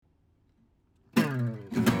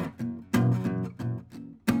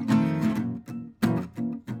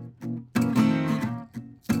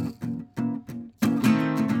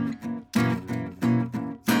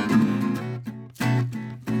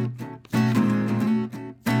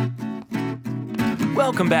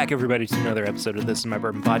Welcome back, everybody, to another episode of This Is My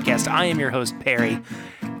Bourbon Podcast. I am your host, Perry.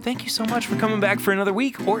 Thank you so much for coming back for another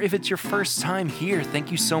week, or if it's your first time here, thank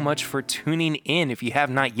you so much for tuning in. If you have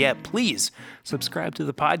not yet, please subscribe to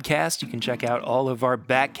the podcast. You can check out all of our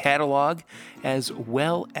back catalog, as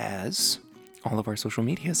well as all of our social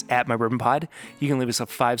medias at My Bourbon Pod. You can leave us a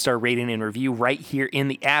 5-star rating and review right here in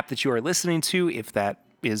the app that you are listening to, if that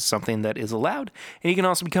is something that is allowed. And you can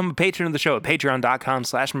also become a patron of the show at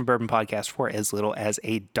patreon.com/mybourbonpodcast for as little as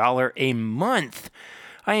 $1 a month.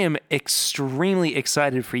 I am extremely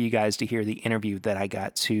excited for you guys to hear the interview that I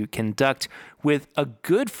got to conduct with a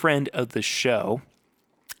good friend of the show,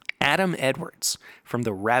 Adam Edwards from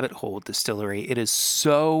the Rabbit Hole Distillery. It is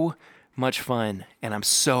so much fun, and I'm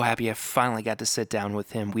so happy I finally got to sit down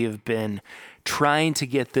with him. We have been trying to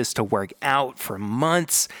get this to work out for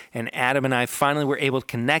months, and Adam and I finally were able to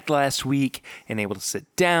connect last week and able to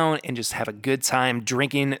sit down and just have a good time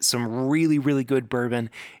drinking some really, really good bourbon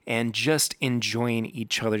and just enjoying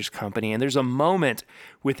each other's company. And there's a moment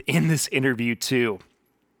within this interview, too,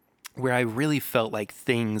 where I really felt like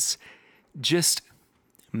things just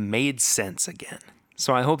made sense again.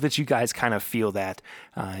 So I hope that you guys kind of feel that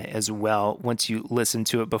as well once you listen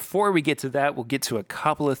to it. Before we get to that, we'll get to a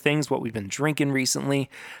couple of things, what we've been drinking recently.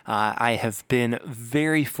 I have been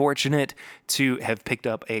very fortunate to have picked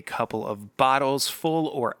up a couple of bottles, full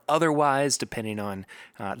or otherwise, depending on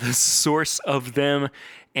the source of them.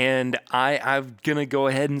 And I'm going to go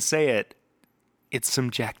ahead and say it. It's some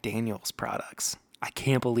Jack Daniel's products. I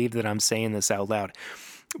can't believe that I'm saying this out loud.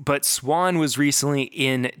 But Swan was recently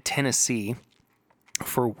in Tennessee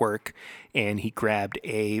for work, and he grabbed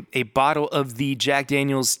a bottle of the Jack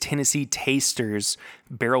Daniel's Tennessee Tasters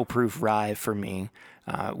barrel proof rye for me,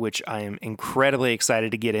 which I am incredibly excited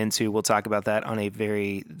to get into. We'll talk about that on a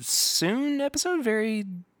very soon episode, very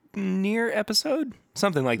near episode,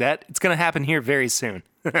 something like that. It's going to happen here very soon.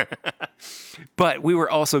 But we were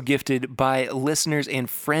also gifted by listeners and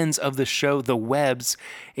friends of the show, the Webbs,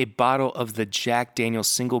 a bottle of the Jack Daniel's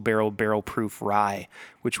single barrel proof rye,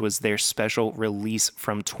 which was their special release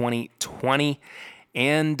from 2020.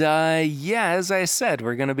 And as I said,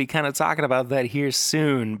 we're going to be kind of talking about that here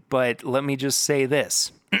soon. But let me just say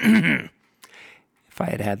this. If I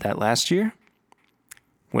had had that last year,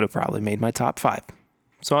 would have probably made my top 5.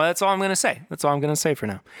 So that's all I'm going to say. That's all I'm going to say for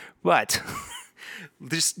now. But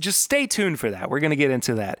just stay tuned for that. We're going to get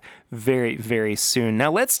into that very, very soon.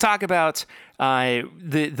 Now let's talk about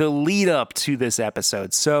the lead up to this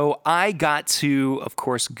episode. So I got to, of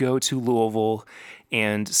course, go to Louisville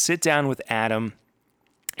and sit down with Adam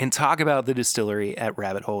and talk about the distillery at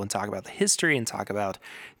Rabbit Hole and talk about the history and talk about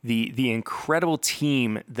the incredible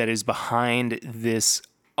team that is behind this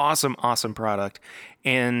awesome product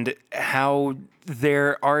and how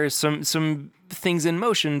there are some things in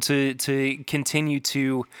motion to continue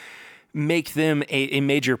to make them a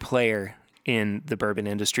major player in the bourbon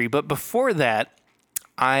industry. But before that,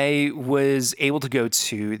 I was able to go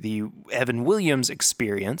to the Evan Williams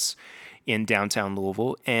experience in downtown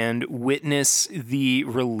Louisville and witness the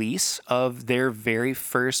release of their very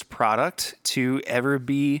first product to ever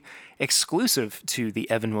be exclusive to the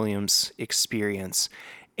Evan Williams experience.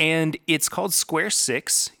 And it's called Square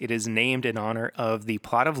 6. It is named in honor of the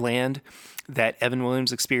plot of land that Evan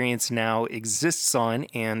Williams Experience now exists on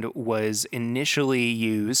and was initially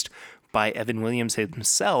used by Evan Williams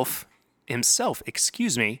himself, to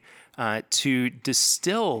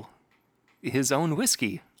distill his own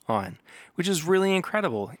whiskey on, which is really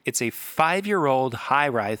incredible. It's a 5-year-old high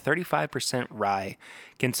rye, 35% rye,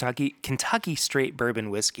 Kentucky straight bourbon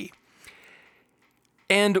whiskey.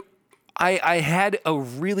 And I had a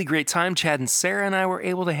really great time. Chad and Sarah and I were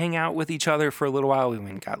able to hang out with each other for a little while. We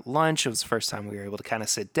went and got lunch. It was the first time we were able to kind of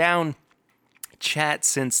sit down, chat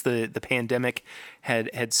since the pandemic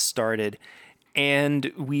had started.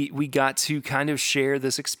 And we got to kind of share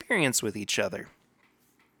this experience with each other.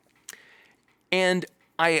 And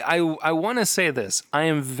I want to say this. I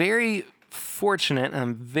am very fortunate and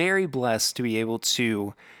I'm very blessed to be able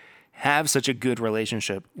to have such a good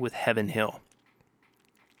relationship with Heaven Hill.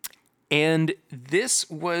 And this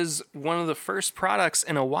was one of the first products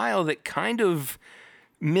in a while that kind of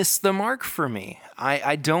missed the mark for me.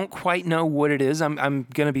 I don't quite know what it is. I'm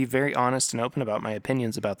going to be very honest and open about my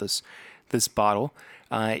opinions about this bottle.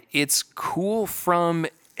 It's cool from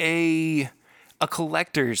a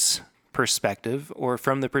collector's perspective, or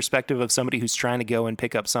from the perspective of somebody who's trying to go and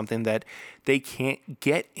pick up something that they can't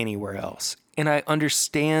get anywhere else. And I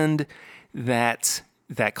understand that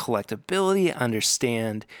collectability,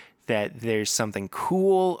 understand that there's something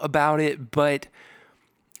cool about it, but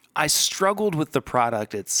I struggled with the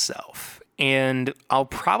product itself. and I'll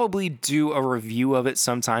probably do a review of it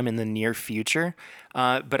sometime in the near future.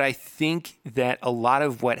 But I think that a lot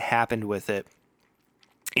of what happened with it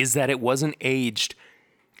is that it wasn't aged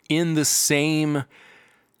in the same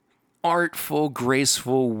artful,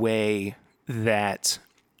 graceful way that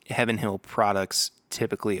Heaven Hill products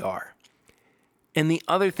typically are. And the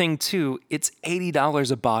other thing too, it's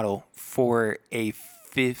 $80 a bottle for a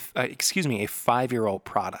 5-year-old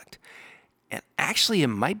product. And actually it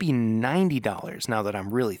might be $90 now that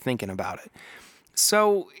I'm really thinking about it.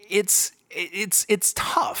 So it's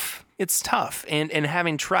tough. It's tough. And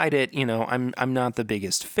having tried it, I'm not the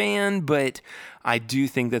biggest fan, but I do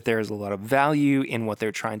think that there's a lot of value in what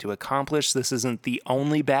they're trying to accomplish. This isn't the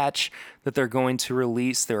only batch that they're going to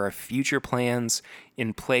release. There are future plans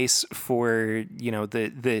in place for,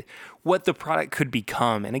 the what the product could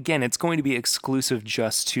become. And again, it's going to be exclusive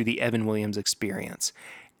just to the Evan Williams experience.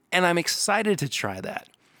 And I'm excited to try that.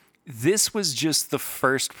 This was just the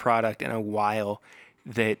first product in a while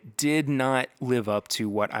that did not live up to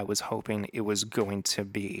what I was hoping it was going to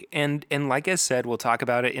be. And like I said, we'll talk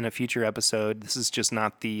about it in a future episode. This is just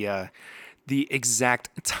not the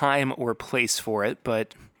exact time or place for it,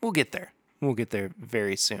 but we'll get there. We'll get there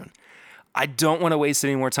very soon. I don't want to waste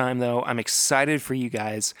any more time, though. I'm excited for you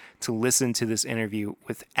guys to listen to this interview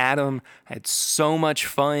with Adam. I had so much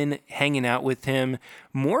fun hanging out with him.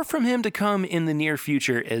 More from him to come in the near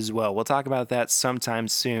future as well. We'll talk about that sometime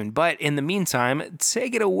soon. But in the meantime,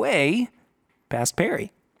 take it away, past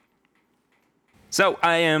Perry. So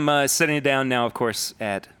I am sitting down now, of course,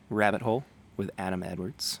 at Rabbit Hole with Adam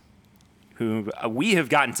Edwards, who we have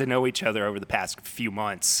gotten to know each other over the past few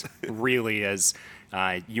months, really, as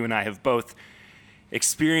you and I have both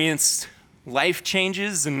experienced life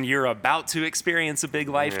changes, and you're about to experience a big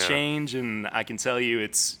life change. And I can tell you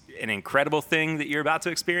it's an incredible thing that you're about to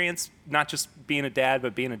experience. Not just being a dad,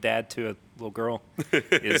 but being a dad to a little girl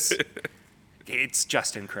it's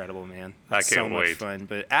just incredible, man. I can't wait. Much fun.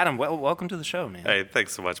 But Adam, welcome to the show, man. Hey,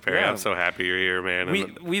 thanks so much, Perry. Yeah. I'm so happy you're here,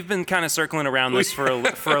 man. We've been kind of circling around this for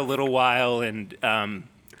a little while, and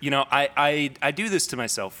I do this to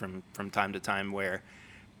myself from time to time where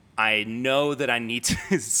I know that I need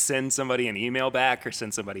to send somebody an email back or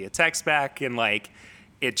send somebody a text back, and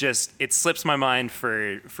it slips my mind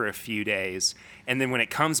for a few days. And then when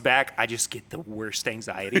it comes back, I just get the worst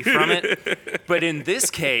anxiety from it. But in this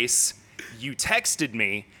case, you texted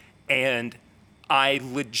me, and I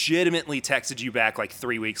legitimately texted you back like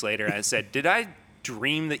 3 weeks later, and I said, did I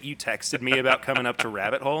dream that you texted me about coming up to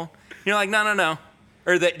Rabbit Hole? You're like, no.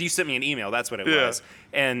 Or that you sent me an email. That's what it was.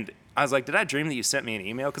 And I was like, did I dream that you sent me an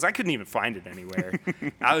email? Because I couldn't even find it anywhere.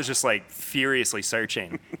 I was just like furiously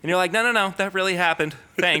searching. And you're like, no, that really happened.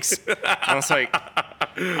 Thanks. I was like,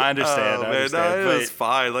 I understand. No, it's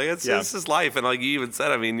fine. Like it's just life. And like you even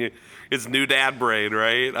said, I mean, it's new dad brain,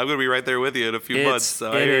 right? I'm going to be right there with you in a few months.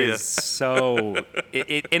 So it is so,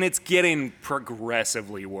 and it's getting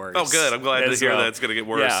progressively worse. Oh, good. I'm glad to hear that it's going to get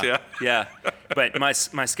worse. Yeah. But my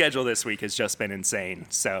schedule this week has just been insane.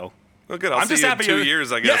 So. Well, good. I'm just happy you in 2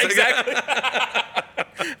 years, I guess. Yeah, exactly.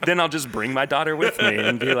 Then I'll just bring my daughter with me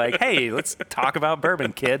and be like, hey, let's talk about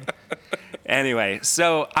bourbon, kid. Anyway,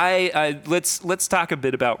 so let's talk a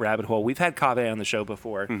bit about Rabbit Hole. We've had Kaveh on the show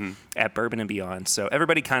before at Bourbon and Beyond, so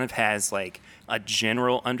everybody kind of has like a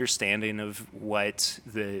general understanding of what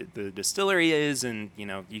the distillery is, and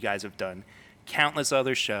you guys have done countless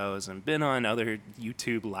other shows and been on other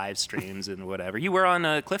YouTube live streams and whatever. You were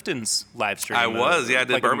on Clifton's live stream. I was, I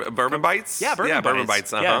did Bourbon Bites. Yeah, Bourbon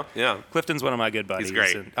Bites. Yeah. Clifton's one of my good buddies. He's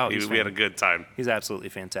great. We had a good time. He's absolutely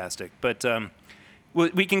fantastic. But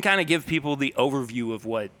we can kind of give people the overview of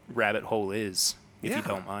what Rabbit Hole is, if you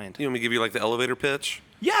don't mind. You want me to give you like the elevator pitch?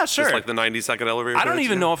 Yeah, sure. Just like the 90-second elevator pitch? I don't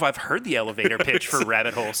even know if I've heard the elevator pitch for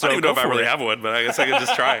Rabbit Hole. So I don't even know if I really have one, but I guess I could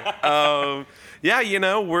just try.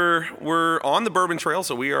 We're on the Bourbon Trail,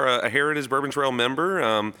 so we are a Heritage Bourbon Trail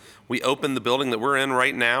member. We opened the building that we're in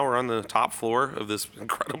right now. We're on the top floor of this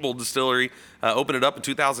incredible distillery. Opened it up in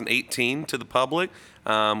 2018 to the public.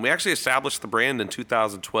 We actually established the brand in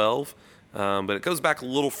 2012, but it goes back a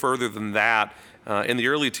little further than that. In the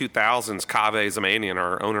early 2000s, Kaveh Zamanian,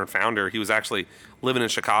 our owner and founder, he was actually living in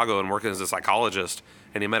Chicago and working as a psychologist,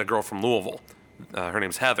 and he met a girl from Louisville. Her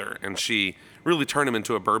name's Heather, and she really turned him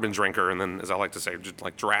into a bourbon drinker, and then, as I like to say, just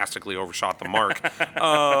like drastically overshot the mark.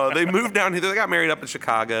 They moved down here. They got married up in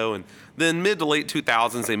Chicago, and then mid to late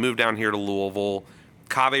 2000s, they moved down here to Louisville.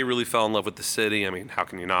 Cave really fell in love with the city. I mean, how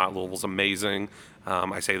can you not? Louisville's amazing.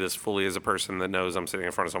 I say this fully as a person that knows I'm sitting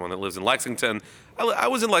in front of someone that lives in Lexington. I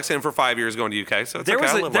was in Lexington for 5 years going to UK, so it's There okay.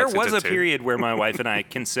 was I a, love there Lexington was a too. period where my wife and I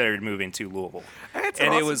considered moving to Louisville. It's And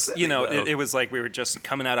an it awesome was, city, you know, though. it was like we were just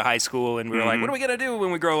coming out of high school and we were like, what are we going to do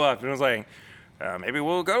when we grow up? And it was like, maybe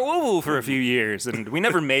we'll go to Louisville for a few years. And we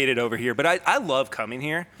never made it over here. But I love coming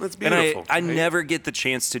here. It's And beautiful, I right? never get the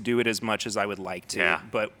chance to do it as much as I would like to. Yeah.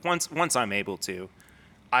 But once I'm able to,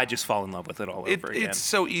 I just fall in love with it all over again. It's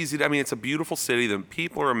so easy. I mean, it's a beautiful city. The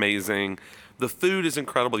people are amazing. The food is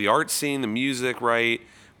incredible. The art scene, the music, right?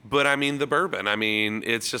 But I mean, the bourbon. I mean,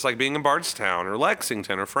 it's just like being in Bardstown or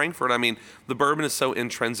Lexington or Frankfurt. I mean, the bourbon is so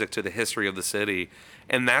intrinsic to the history of the city.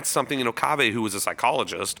 And that's something, you know, Cave, who was a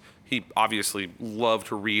psychologist, he obviously loved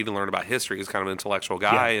to read and learn about history. He's kind of an intellectual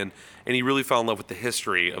guy. Yeah. And he really fell in love with the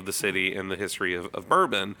history of the city and the history of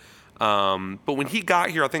bourbon. But when he got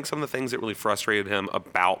here, I think some of the things that really frustrated him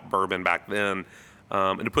about bourbon back then,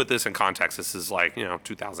 and to put this in context, this is like,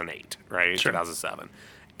 2008, right? Sure. 2007.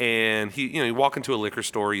 And you walk into a liquor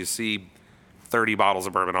store, you see 30 bottles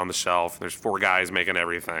of bourbon on the shelf. There's 4 guys making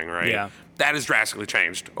everything, right? Yeah. That has drastically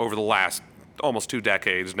changed over the last almost 2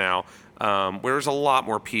 decades now. Where there's a lot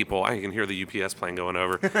more people. I can hear the UPS plane going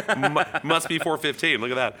over. Must be 4:15.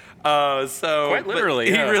 Look at that. Quite but literally,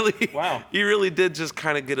 he yeah. really, Wow. he really did just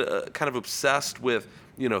kind of get kind of obsessed with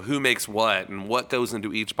who makes what and what goes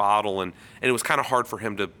into each bottle, and it was kind of hard for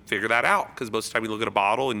him to figure that out because most of the time you look at a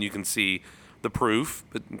bottle and you can see the proof,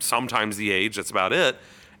 but sometimes the age. That's about it.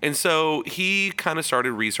 And so he kind of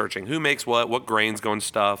started researching who makes what grains go in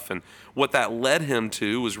stuff, and what that led him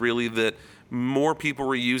to was really that more people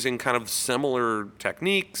were using kind of similar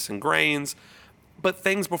techniques and grains, but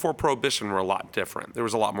things before Prohibition were a lot different. There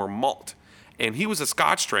was a lot more malt. And he was a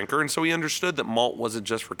Scotch drinker, and so he understood that malt wasn't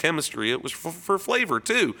just for chemistry, it was for flavor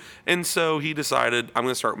too. And so he decided, I'm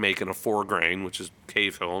going to start making a 4-grain, which is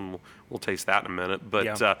Cave Hill, and we'll taste that in a minute. But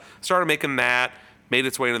Yeah. Started making that, made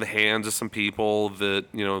its way into the hands of some people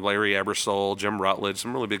that, Larry Ebersole, Jim Rutledge,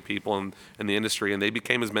 some really big people in the industry, and they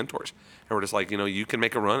became his mentors. And we're just like, you can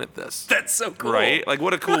make a run at this. That's so cool. Right? Like,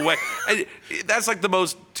 what a cool way. That's like the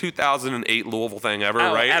most 2008 Louisville thing ever,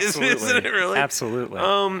 Oh, right? absolutely. Isn't it really? Absolutely.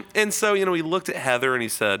 And so, he looked at Heather and he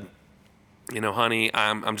said, honey,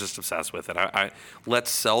 I'm just obsessed with it.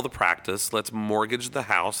 Let's sell the practice. Let's mortgage the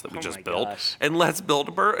house that we Oh just my built, gosh. and let's build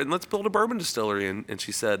a bourbon distillery. And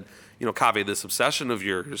she said, Cave, this obsession of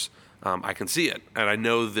yours, I can see it, and I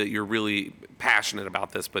know that you're really passionate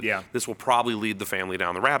about this, but Yeah. this will probably lead the family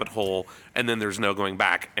down the rabbit hole, and then there's no going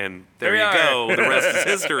back. And there we you are. go. The rest is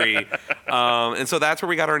history. And so that's where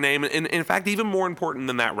we got our name. And in fact, even more important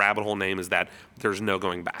than that rabbit hole name is that there's no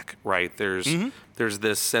going back, right? There's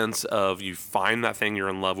this sense of you find that thing you're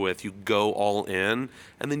in love with, you go all in,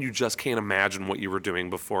 and then you just can't imagine what you were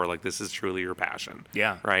doing before. Like, this is truly your passion.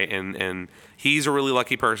 Yeah. Right? And he's a really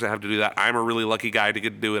lucky person to have to do that. I'm a really lucky guy to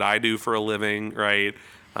get to do what I do for a living, right?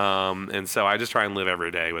 And so I just try and live every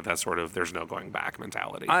day with that sort of there's no going back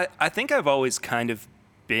mentality. I think I've always kind of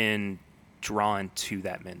been drawn to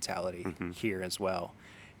that mentality here as well.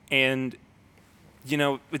 And,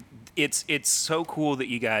 it's so cool that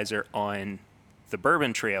you guys are on the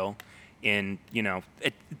Bourbon Trail, and,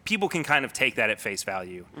 people can kind of take that at face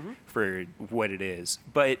value for what it is.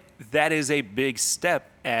 But that is a big step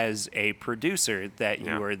as a producer that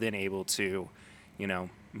Yeah. you are then able to,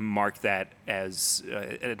 mark that as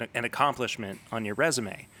an accomplishment on your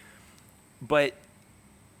resume. But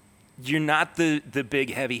you're not the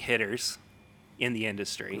big heavy hitters in the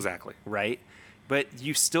industry. Exactly. Right? But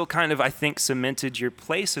you still kind of, I think, cemented your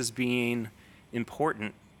place as being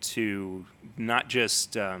important to not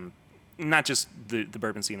just the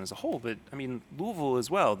bourbon scene as a whole, but, I mean, Louisville as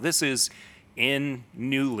well. This is in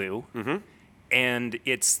New Lou, and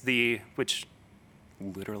it's which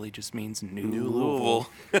literally just means New Louisville.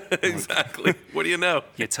 Exactly. What do you know?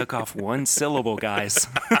 You took off one syllable, guys.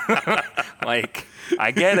 Like, I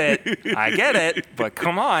get it, but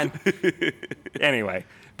come on. Anyway,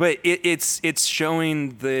 but it's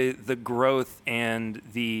showing the growth and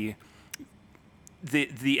the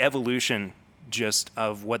evolution just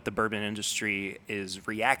of what the bourbon industry is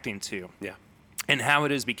reacting to. Yeah. And how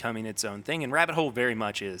it is becoming its own thing. And Rabbit Hole very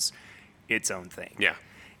much is its own thing. Yeah.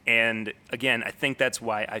 And again, I think that's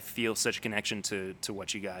why I feel such a connection to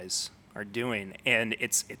what you guys are doing. And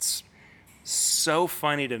it's so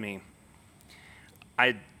funny to me.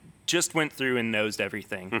 I just went through and nosed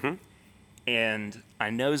everything. And I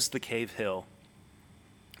nosed the Cave Hill.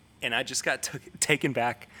 And I just got taken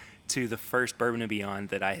back to the first Bourbon and Beyond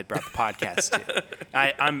that I had brought the podcast to.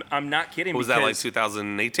 I'm not kidding. Was that like because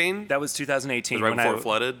 2018? that was 2018. Right when before I, it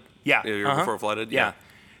flooded? Yeah. The year before it flooded? Yeah.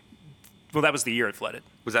 Well, that was the year it flooded.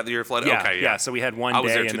 Was that the year it flooded? Yeah, Okay, yeah. So we had one I day.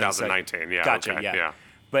 was there and then it's like- 2019, yeah. Gotcha, okay, yeah.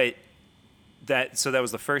 But that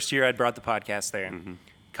was the first year I'd brought the podcast there. Mm-hmm.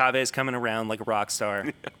 Kave's coming around like a rock star.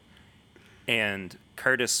 And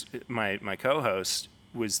Curtis, my co-host,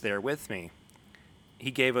 was there with me.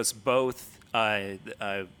 He gave us both a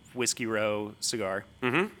Whiskey Row cigar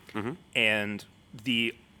and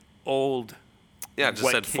the old. Yeah, it just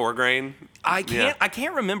what said ca- 4 grain. I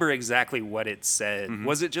can't remember exactly what it said.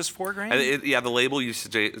 Was it just 4 grain? And the label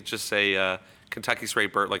used to just say Kentucky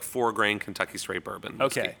Straight Bourbon, like 4 grain Kentucky Straight Bourbon.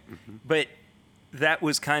 Whiskey. Okay. But that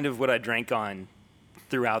was kind of what I drank on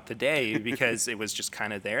throughout the day because it was just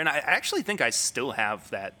kind of there. And I actually think I still have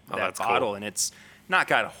that that's bottle, cool. and it's not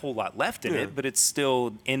got a whole lot left in it, but it's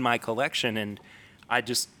still in my collection. And I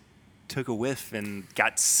just took a whiff and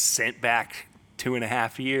got sent back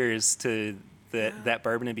 2.5 years to that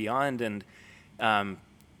Bourbon and Beyond. And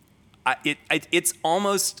it's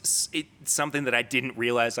almost something that I didn't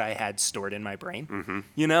realize I had stored in my brain.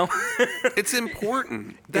 You know, It's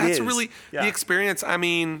important. That's is. really Yeah. the experience. I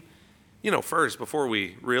mean, first, before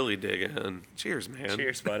we really dig in, cheers, man.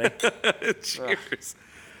 cheers, buddy. Cheers.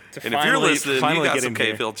 To And if you're listening, you finally got get some in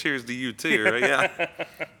here. K-Phil. Cheers to you too, right? Yeah.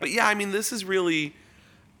 But yeah, I mean, this is really,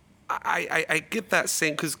 I get that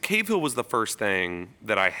same, because K-Phil was the first thing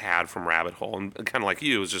that I had from Rabbit Hole, and kind of like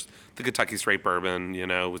you, it was just the Kentucky Straight Bourbon,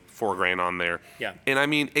 with 4 grain on there. Yeah. And I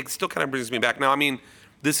mean, it still kind of brings me back. Now, I mean,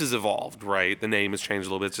 this has evolved, right? The name has changed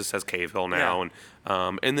a little bit. It just says K-Phil now,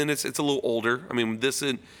 Yeah. and then it's a little older. I mean, this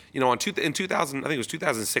is, in 2000, I think it was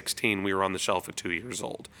 2016, we were on the shelf at 2 years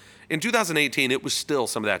old. In 2018, it was still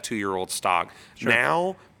some of that 2-year-old stock.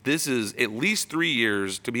 Now, this is at least 3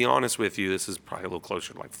 years. To be honest with you, this is probably a little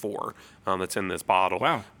closer to like 4 that's in this bottle.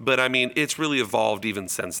 Wow. But I mean, it's really evolved even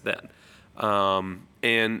since then.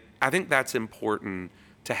 And I think that's important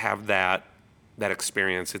to have that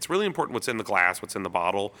experience. It's really important what's in the glass, what's in the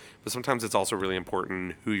bottle, but sometimes it's also really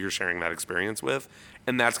important who you're sharing that experience with.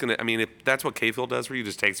 And that's if that's what K-Phil does for you,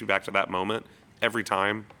 just takes you back to that moment every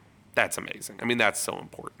time, that's amazing. I mean, that's so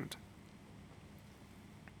important.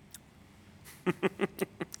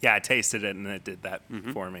 Yeah, I tasted it and it did that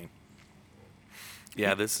Mm-hmm. for me.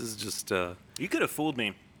 Yeah, this is just, You could have fooled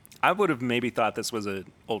me. I would have maybe thought this was an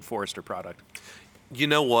Old Forester product. you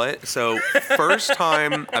know what? So first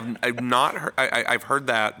time I've not heard, I've heard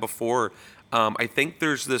that before. I think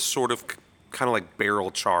there's this sort of kind of like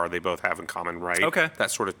barrel char they both have in common, right? Okay.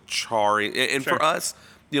 That sort of char. And Sure. for us,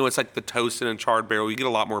 it's like the toasted and charred barrel. You get a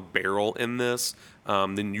lot more barrel in this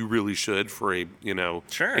than you really should for a,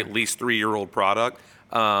 Sure. at least 3-year-old product.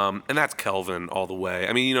 And that's Kelvin all the way.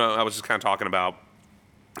 I mean, I was just kind of talking about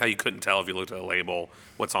how you couldn't tell if you looked at a label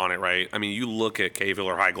what's on it, right? I mean, you look at K-Phil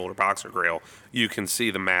or High Gold or Boxer Grail, you can see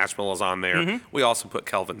the marshmallows on there. We also put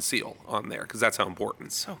Kelvin Seal on there because that's how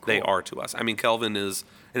important So cool. they are to us. I mean, Kelvin is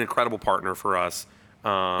an incredible partner for us.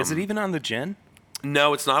 Is it even on the gin?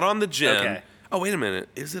 No, it's not on the gin. Okay. Oh, wait a minute.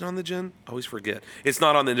 Is it on the gin? I always forget. It's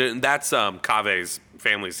not on the gin. That's Kave's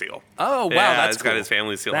family seal. Oh, wow, Yeah, that's it's got cool. his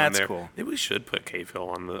family seal on That's there. cool. Maybe we should put K-Phil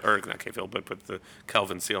on or not K-Phil, but put the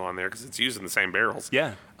Kelvin seal on there because it's used in the same barrels.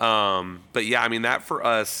 Yeah. But yeah, I mean, that for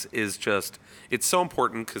us is just, it's so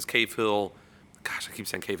important because K-Phil, gosh, I keep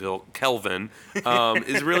saying K-Phil, Kelvin,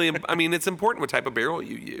 is really, I mean, it's important what type of barrel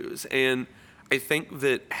you use. And I think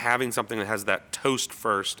that having something that has that toast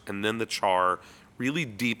first and then the char really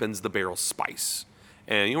deepens the barrel spice.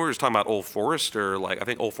 And we were just talking about Old Forester. Like, I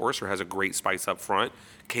think Old Forester has a great spice up front.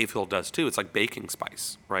 K-Phil does too. It's like baking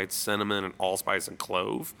spice, right? Cinnamon and allspice and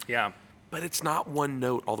clove. Yeah. But it's not one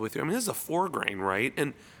note all the way through. I mean, this is a 4 grain, right?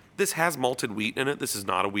 And this has malted wheat in it. This is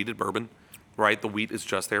not a wheated bourbon, right? The wheat is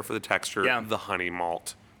just there for the texture. Yeah. The honey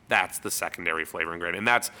malt, that's the secondary flavor ingredient. And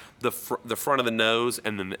that's the front of the nose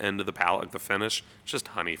and then the end of the palate, like the finish, just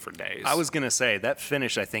honey for days. I was going to say, that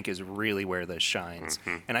finish, I think, is really where this shines.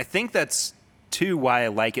 Mm-hmm. And I think that's, too, why I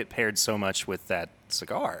like it paired so much with that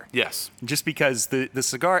cigar. Yes. Just because the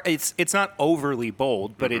cigar, it's not overly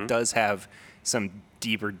bold, but it does have some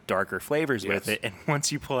deeper, darker flavors with Yes. it. And once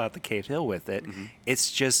you pull out the Cave Hill with it,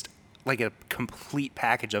 it's just like a complete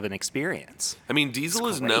package of an experience. I mean, Diesel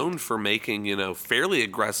is great. known for making, fairly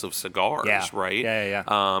aggressive cigars, Yeah. right? Yeah.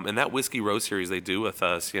 And that Whiskey Row series they do with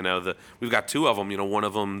us, we've got 2 of them. One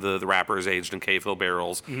of them, the wrapper is aged in K-Phil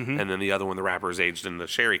barrels, and then the other one, the wrapper is aged in the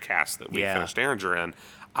sherry cask that we Yeah. finished Derringer in.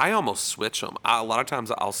 I almost switch them. A lot of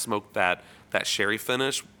times I'll smoke that sherry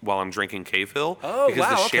finish while I'm drinking K-Phil. Oh, because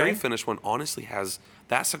wow, the sherry okay. finish one honestly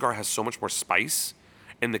that cigar has so much more spice.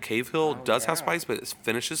 And the Cave Hill does have yeah. spice, but its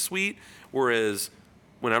finish is sweet. Whereas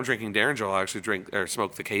when I'm drinking Derringer, I'll actually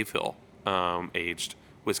smoke the Cave Hill aged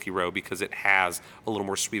Whiskey Row because it has a little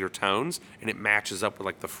more sweeter tones and it matches up with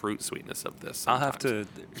like the fruit sweetness of this. I'll have to.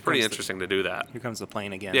 It's pretty interesting to do that. Here comes the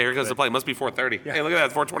plane again. Yeah, here comes the plane. Must be 4:30. Yeah. Hey, look at that.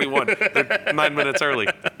 It's 4:21. They're 9 minutes early.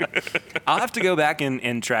 I'll have to go back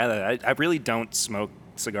and try that. I really don't smoke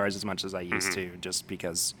cigars as much as I used to, just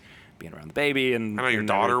because being around the baby and I know your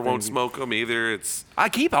daughter won't smoke them either. I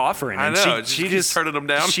keep offering. I and know. She keeps just turning them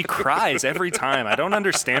down. She cries every time. I don't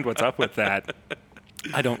understand what's up with that.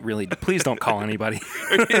 I don't really. Please don't call anybody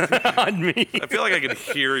on me. I feel like I can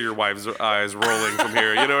hear your wife's eyes rolling from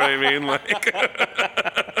here. You know what I mean? Like,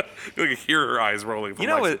 I feel like I hear her eyes rolling from You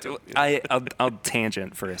know what? I'll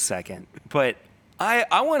tangent for a second, but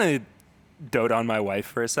I want to dote on my wife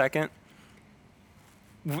for a second.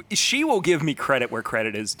 She will give me credit where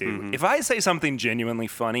credit is due. Mm-hmm. If I say something genuinely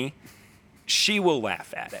funny, she will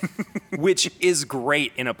laugh at it, which is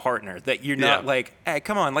great in a partner, that you're not like, hey,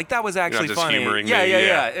 come on, like that was actually just funny. humoring me,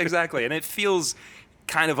 Yeah, exactly. And it feels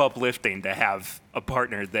kind of uplifting to have a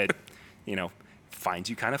partner that, finds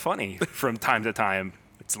you kind of funny from time to time.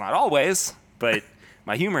 It's not always, but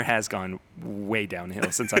my humor has gone way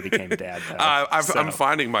downhill since I became a dad. I'm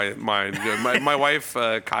finding my wife,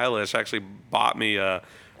 Kylish, actually bought me a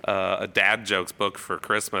dad jokes book for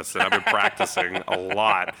Christmas, and I've been practicing a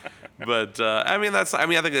lot. But I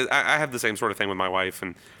think I have the same sort of thing with my wife,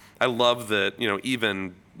 and I love that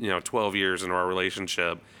even 12 years into our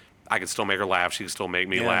relationship, I can still make her laugh. She can still make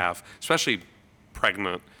me laugh, especially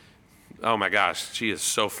pregnant. Oh my gosh, she is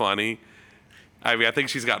so funny. I mean, I think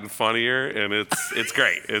she's gotten funnier, and it's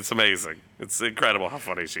great. It's amazing. It's incredible how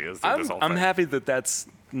funny she is through this whole thing. I'm happy that that's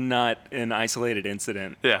not an isolated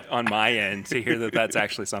incident on my end, to hear that that's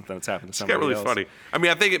actually something that's happened to somebody else. It's really funny. I mean,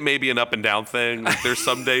 I think it may be an up and down thing. Like, there's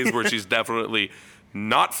some days where she's definitely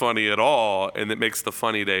not funny at all, and it makes the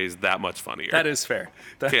funny days that much funnier. That is fair.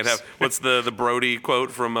 Can't have, what's the Brody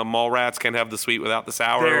quote from Mallrats? Can't have the sweet without the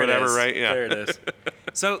sour, or whatever, right? Yeah. There it is.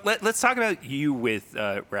 So let's talk about you with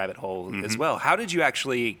Rabbit Hole as well. How did you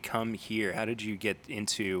actually come here? How did you get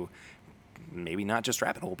into maybe not just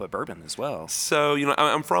Rabbit Hole, but bourbon as well? So,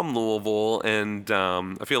 I'm from Louisville, and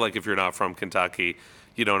I feel like if you're not from Kentucky,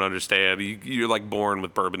 you don't understand. You're like born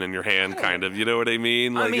with bourbon in your hand, kind of. You know what I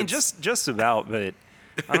mean? Like, I mean, just about, but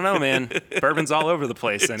I don't know, man. Bourbon's all over the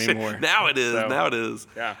place anymore. Now it is.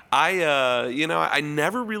 Yeah. I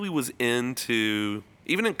never really was into,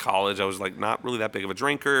 even in college, I was like not really that big of a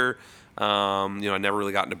drinker. I never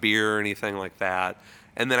really got into beer or anything like that.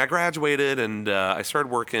 And then I graduated and I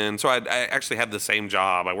started working. So I actually had the same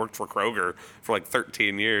job. I worked for Kroger for like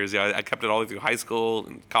 13 years. I kept it all the way through high school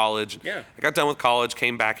and college. Yeah. I got done with college,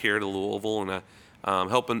 came back here to Louisville, and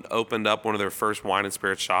opened up one of their first wine and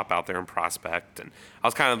spirits shop out there in Prospect. And I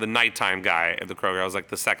was kind of the nighttime guy at the Kroger. I was like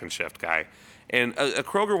the second shift guy. And a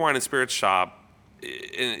Kroger wine and spirits shop,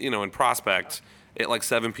 in Prospect, at like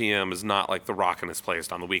 7 p.m. is not like the rockinest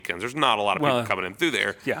place on the weekends. There's not a lot of people coming in through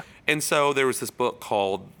there. Yeah. And so there was this book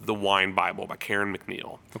called The Wine Bible by Karen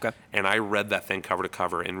McNeil. Okay. And I read that thing cover to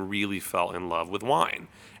cover and really fell in love with wine.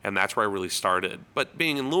 And that's where I really started. But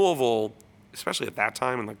being in Louisville, especially at that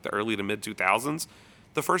time in like the early to mid 2000s,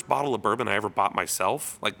 the first bottle of bourbon I ever bought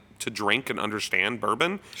myself, like to drink and understand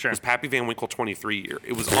bourbon, was Pappy Van Winkle 23 year.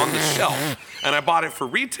 It was on the shelf, and I bought it for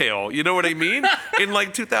retail. You know what I mean? In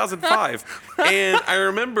like 2005, and I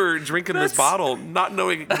remember drinking this bottle, not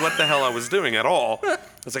knowing what the hell I was doing at all. I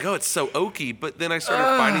was like, "Oh, it's so oaky," but then I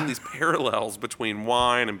started finding these parallels between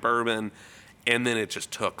wine and bourbon, and then it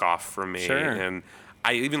just took off for me. Sure. And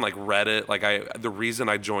I even like Reddit. Like the reason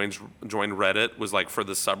I joined Reddit was like for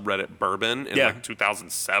the subreddit bourbon in like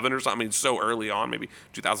 2007 or something. I mean, so early on, maybe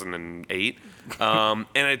 2008. And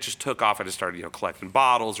it just took off. I just started, collecting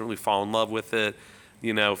bottles, really fall in love with it.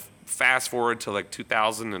 Fast forward to like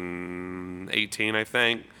 2018, I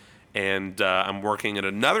think. And I'm working at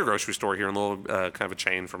another grocery store here in Louisville, kind of a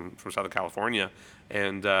chain from Southern California.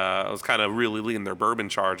 And I was kind of really leading their bourbon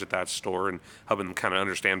charge at that store and helping them kind of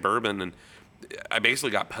understand bourbon. And I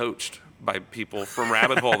basically got poached by people from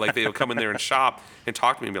Rabbit Hole. Like, they would come in there and shop and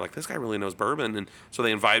talk to me and be like, this guy really knows bourbon. And so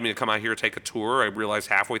they invited me to come out here and take a tour. I realized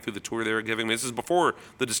halfway through the tour they were giving me, this is before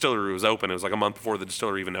the distillery was open. It was like a month before the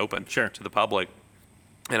distillery even opened to the public.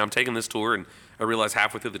 And I'm taking this tour, and I realized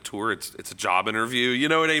halfway through the tour it's a job interview. You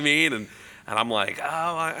know what I mean? And I'm like, oh,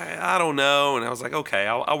 I don't know. And I was like, okay,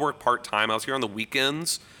 I'll work part-time. I was here on the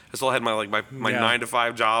weekends. I still had my 9 to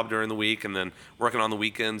 5 job during the week, and then working on the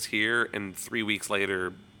weekends here. And 3 weeks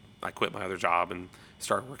later, I quit my other job and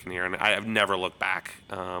started working here. And I have never looked back.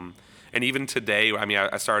 And even today, I mean,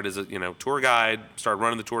 I started as a tour guide, started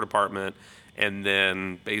running the tour department, and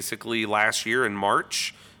then basically last year in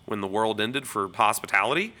March, when the world ended for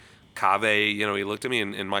hospitality, Cave, you know, he looked at me,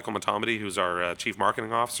 and Michael Matomedy, who's our chief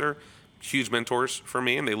marketing officer, huge mentors for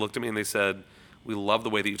me, and they looked at me and they said, we love the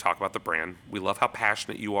way that you talk about the brand. We love how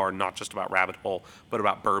passionate you are, not just about Rabbit Hole, but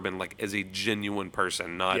about bourbon, like as a genuine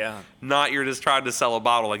person, not you're just trying to sell a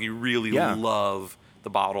bottle. Like you really love the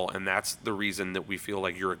bottle, and that's the reason that we feel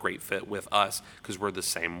like you're a great fit with us, because we're the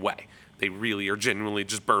same way. They really are genuinely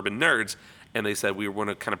just bourbon nerds, and they said we want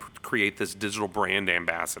to kind of create this digital brand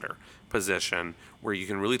ambassador position where you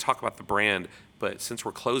can really talk about the brand, but since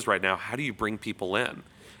we're closed right now, how do you bring people in?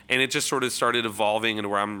 And it just sort of started evolving into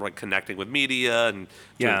where I'm like connecting with media and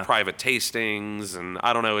doing private tastings, and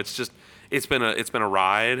I don't know. It's been a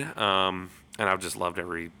ride, and I've just loved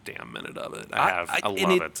every damn minute of it. I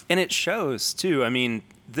love it, and it shows too. I mean,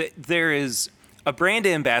 there is a brand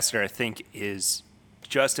ambassador. I think is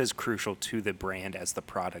just as crucial to the brand as the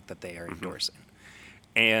product that they are endorsing.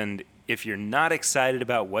 And if you're not excited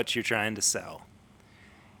about what you're trying to sell,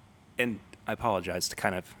 and I apologize to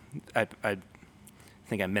kind of I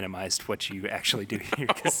think I minimized what you actually do here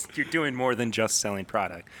because you're doing more than just selling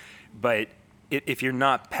product. But if you're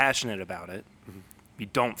not passionate about it, you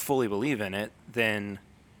don't fully believe in it, then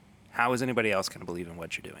how is anybody else going to believe in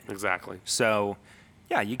what you're doing? Exactly. So,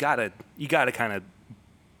 yeah, you gotta kind of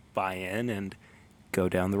buy in and go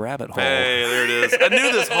down the rabbit hole. Hey, there it is. I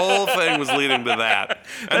knew this whole thing was leading to that.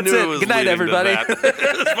 I knew it was Good night, leading everybody. to that.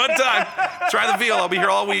 It was a fun time. Try the veal. I'll be here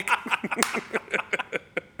all week.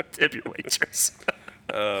 Tip your waitress.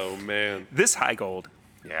 Oh, man. This High Gold.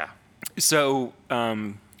 Yeah. So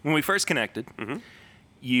when we first connected,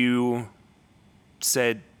 you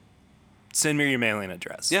said, send me your mailing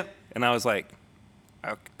address. Yeah. And I was like,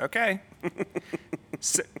 okay.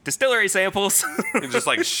 Distillery samples. You just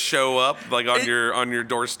like show up like on your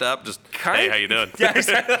doorstep. Just, hey, how you doing? Yeah,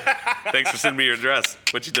 exactly. Thanks for sending me your address.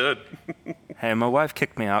 What you doing? Hey, my wife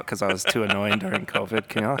kicked me out because I was too annoying during COVID.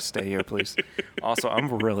 Can y'all stay here, please? Also, I'm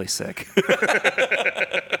really sick.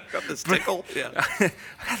 Got this tickle? Yeah. I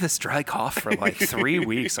got this dry cough for like 3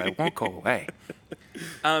 weeks. I won't go away.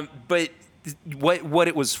 But what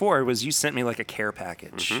it was for was you sent me like a care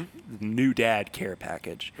package, new dad care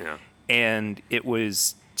package. Yeah. And it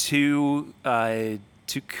was two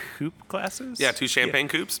coupe glasses. Yeah, 2 champagne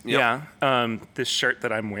coupes. Yep. Yeah. This shirt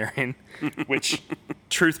that I'm wearing, which,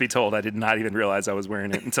 truth be told, I did not even realize I was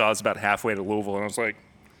wearing it until I was about halfway to Louisville, and I was like,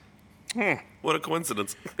 What a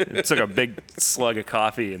coincidence. It took a big slug of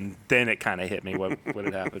coffee, and then it kind of hit me what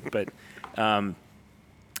had happened. But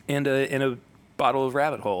and a bottle of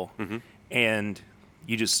Rabbit Hole, and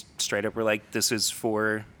you just straight up were like, "This is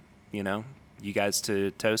for, you guys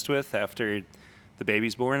to toast with after the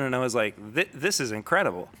baby's born," and I was like, "This is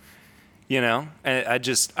incredible," And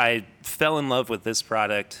I fell in love with this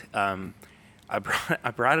product. I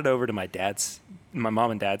brought it over to my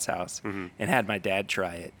mom and dad's house, and had my dad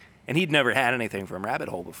try it. And he'd never had anything from Rabbit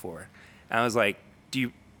Hole before. And I was like,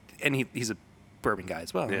 he's a bourbon guy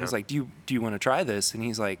as well. And I was like, do you want to try this? And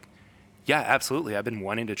he's like, yeah, absolutely. I've been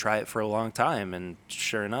wanting to try it for a long time. And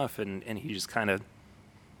sure enough, and he just kind of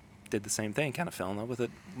did the same thing, kind of fell in love with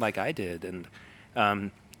it like I did. And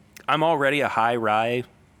I'm already a high rye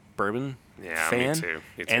bourbon fan. Me too.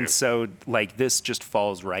 And so like this just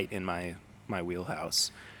falls right in my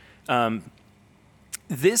wheelhouse.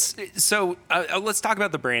 Let's talk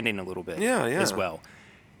about the branding a little bit as well.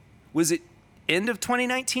 Was it end of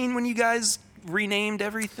 2019 when you guys renamed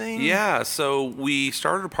everything? Yeah, so we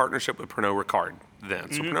started a partnership with Pernod Ricard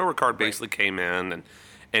then. So Pernod Ricard basically came in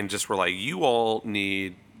and just were like, you all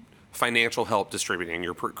need financial help distributing.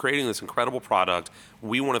 You're creating this incredible product.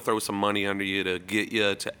 We want to throw some money under you to get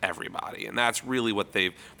you to everybody. And that's really what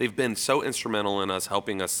they've been so instrumental in us,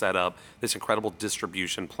 helping us set up this incredible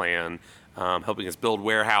distribution plan, helping us build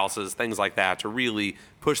warehouses, things like that, to really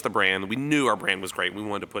push the brand. We knew our brand was great. We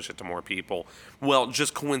wanted to push it to more people. Well,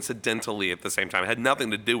 just coincidentally at the same time, it had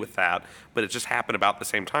nothing to do with that, but it just happened about the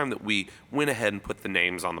same time that we went ahead and put the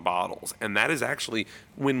names on the bottles. And that is actually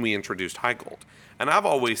when we introduced High Gold. And I've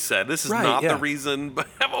always said, this is not the reason, but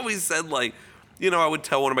I've always said, like, I would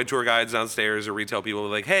tell one of my tour guides downstairs or retail people,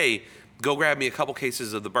 like, hey, go grab me a couple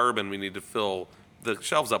cases of the bourbon. We need to fill the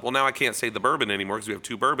shelves up. Well, now I can't say the bourbon anymore because we have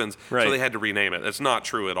 2 bourbons, so they had to rename it. That's not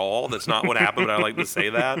true at all. That's not what happened, but I like to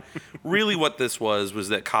say that. Really what this was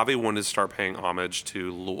that Cave wanted to start paying homage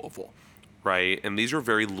to Louisville, right? And these are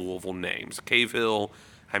very Louisville names. Cave Hill,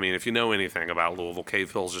 I mean, if you know anything about Louisville,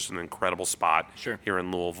 Cave Hill is just an incredible spot here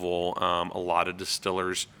in Louisville. A lot of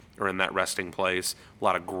distillers are in that resting place. A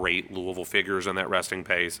lot of great Louisville figures in that resting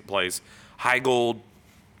place. High Gold,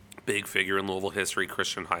 big figure in Louisville history,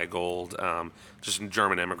 Christian Heigold, just a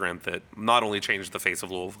German immigrant that not only changed the face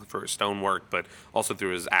of Louisville for his stonework, but also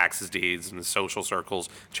through his acts, his deeds, and his social circles,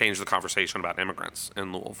 changed the conversation about immigrants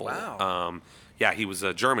in Louisville. Wow. Yeah, he was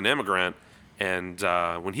a German immigrant, and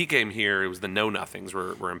when he came here, it was the know-nothings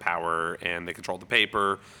were in power, and they controlled the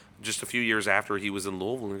paper. Just a few years after he was in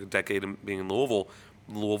Louisville, a decade of being in Louisville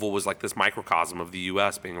was like this microcosm of the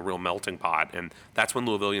U.S. being a real melting pot, and that's when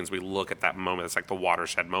Louisvillians, we look at that moment. It's like the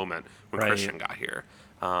watershed moment when Right. Christian got here.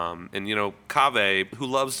 And you know, Cave, who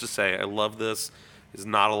loves to say, "I love this." There's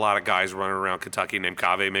not a lot of guys running around Kentucky named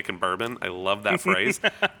Cave making bourbon. I love that phrase.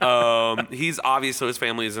 He's obviously, his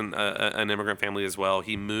family is an immigrant family as well.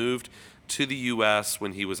 He moved to the U.S.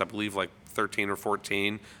 when he was, I believe, like 13 or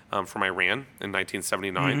 14 from Iran in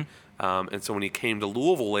 1979. And so when he came to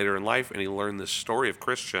Louisville later in life and he learned this story of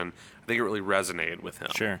Christian, I think it really resonated with him.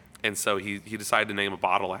 Sure. And so he decided to name a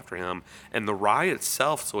bottle after him. And the rye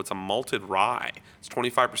itself, so it's a malted rye. It's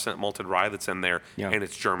 25% malted rye that's in there, Yeah. and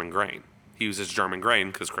it's German grain. He uses German grain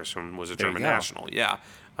because Christian was a There you German go. national. Yeah.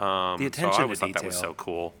 The attention so I to always thought that was detail. so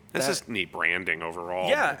cool. It's That- just neat branding overall.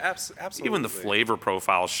 Yeah, absolutely. Even the flavor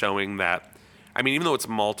profile showing that, I mean, even though it's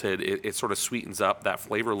malted, it sort of sweetens up that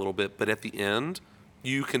flavor a little bit. But at the end,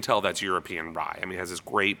 you can tell that's European rye. I mean, it has this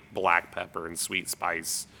great black pepper and sweet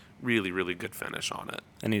spice. Really, really good finish on it.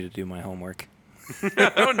 I need to do my homework.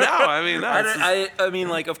 Oh, no. I mean, that's I mean,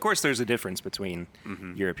 like, of course, there's a difference between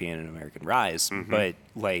European and American ryes, but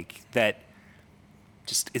like that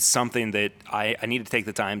just is something that I need to take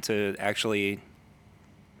the time to actually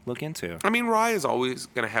look into. I mean, rye is always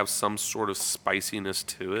going to have some sort of spiciness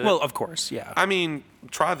to it. Well, of course, yeah. I mean,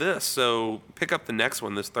 try this. So pick up the next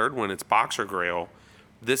one, this third one. It's Boxer Grail.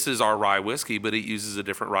 This is our rye whiskey, but it uses a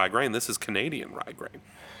different rye grain. This is Canadian rye grain.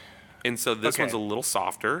 And so this Okay. one's a little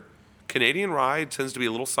softer. Canadian rye tends to be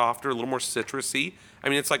a little softer, a little more citrusy. I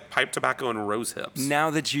mean, it's like pipe tobacco and rose hips, Now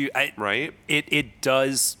that right? it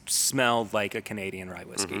does smell like a Canadian rye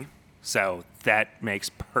whiskey, so that makes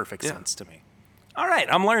perfect Yeah. sense to me. All right,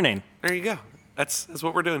 I'm learning. There you go. That's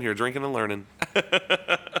what we're doing here, drinking and learning.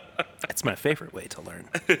 That's my favorite way to learn.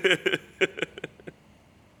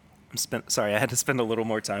 Sorry, I had to spend a little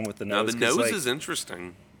more time with the Now, nose. the 'cause, nose like, is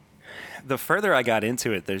interesting. the further I got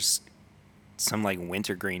into it, there's some like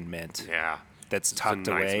wintergreen mint Yeah. that's There's a tucked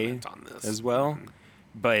nice away mint on this. as well.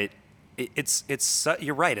 But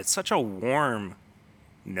you're right. It's such a warm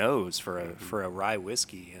nose for a rye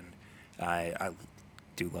whiskey, and I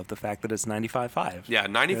do love the fact that it's 95.5. Yeah, as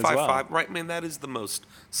 95.5. well. Right, man, that is the most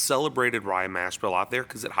celebrated rye mash bill out there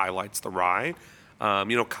because it highlights the rye.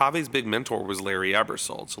 You know, Cave's big mentor was Larry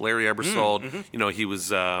Ebersold. So Larry Ebersold, you know, he was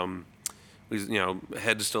head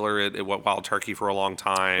distiller at Wild Turkey for a long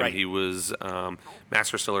time. Right. He was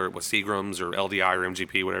master distiller at Seagram's or LDI or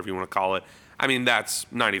MGP, whatever you want to call it. I mean, that's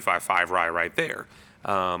 95.5 rye right there.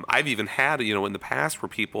 I've even had, you know, in the past where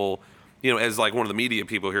people, you know, as like one of the media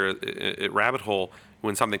people here at Rabbit Hole,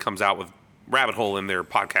 when something comes out with Rabbit Hole in their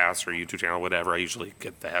podcast or YouTube channel, whatever, I usually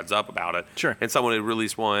get the heads up about it. Sure. And someone had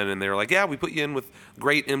released one, and they were like, "Yeah, we put you in with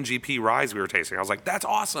great MGP ryes we were tasting." I was like, "That's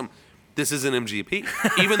awesome. This is an MGP,"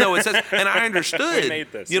 even though it says. And I understood, We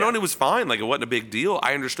made this, you know, yeah. and it was fine. Like it wasn't a big deal.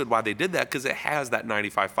 I understood why they did that because it has that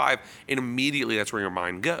 95.5, and immediately that's where your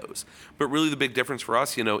mind goes. But really, the big difference for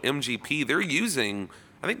us, you know, MGP, they're using,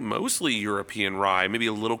 I think, mostly European rye, maybe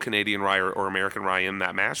a little Canadian rye or American rye in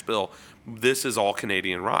that mash bill. This is all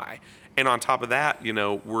Canadian rye. And on top of that, you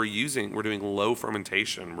know, we're doing low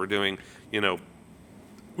fermentation. We're doing, you know,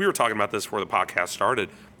 we were talking about this before the podcast started.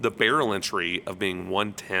 The barrel entry of being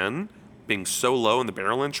 110, being so low in the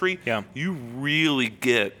barrel entry, Yeah. you really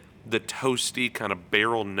get the toasty kind of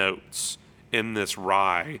barrel notes in this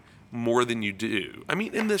rye more than you do. I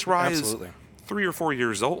mean, in this rye Absolutely. is 3 or 4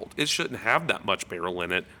 years old. It shouldn't have that much barrel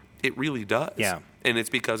in it. It really does. Yeah. And it's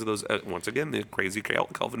because of those, once again, the crazy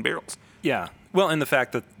Kelvin barrels. Yeah. Well, and the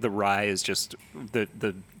fact that the rye is just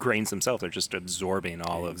the grains themselves are just absorbing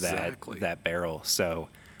all of Exactly. that barrel. So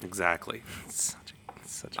Exactly. it's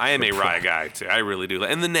such a I am a good rye product. guy too. I really do.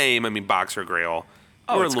 And the name, I mean, Boxer Grail.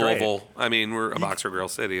 Oh, We're it's in great. Louisville. I mean, we're a Boxer Grail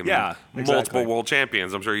city. I mean, Yeah, multiple exactly. world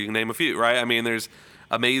champions. I'm sure you can name a few, right? I mean, there's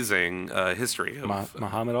amazing history. Of,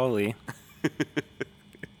 Muhammad Ali.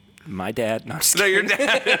 My dad. No, I'm just no, kidding. your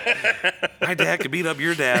dad. My dad could beat up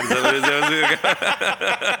your dad.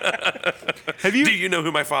 Have you Do you know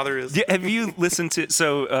who my father is? have you listened to?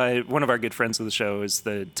 So one of our good friends of the show is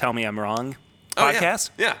the Tell Me I'm Wrong Oh, yeah.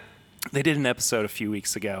 podcast. Yeah. They did an episode a few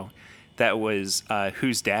weeks ago that was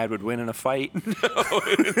whose dad would win in a fight.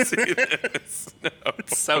 See this.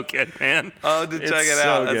 It's so good, man. Oh, to check It's it so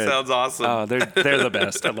out. That good. sounds awesome. Oh, they're the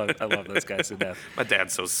best. I love those guys to death. My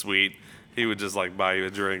dad's so sweet. He would just like buy you a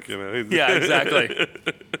drink, you know. Yeah, exactly.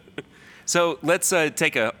 So let's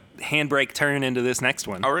take a handbrake turn into this next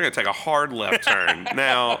one. Oh, we're gonna take a hard left turn.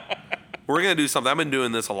 Now, we're gonna do something. I've been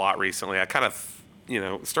doing this a lot recently. I kind of,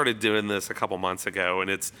 started doing this a couple months ago, and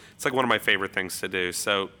it's like one of my favorite things to do.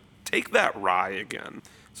 So take that rye again.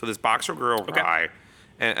 So this Boxer Grill rye,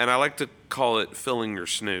 and I like to call it filling your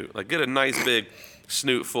snoot. Like get a nice big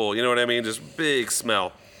snoot full. You know what I mean? Just big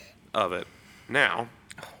smell of it. Now.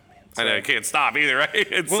 I know, I can't stop either, right?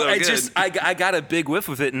 It's well, so good. I got a big whiff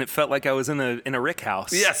of it, and it felt like I was in a rick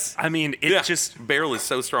house. Yes. I mean, barrel is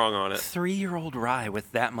so strong on it. 3-year-old rye with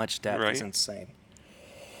that much depth is insane.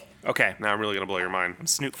 Okay. Now I'm really going to blow your mind. I'm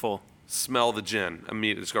snootful. Smell the gin.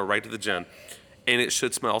 Immediately, just go right to the gin. And it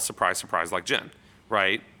should smell, surprise, surprise, like gin,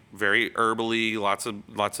 right? Very herbally,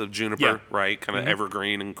 lots of juniper, right? Kind of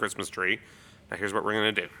evergreen and Christmas tree. Now here's what we're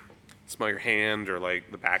going to do. Smell your hand or like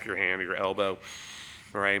the back of your hand or your elbow.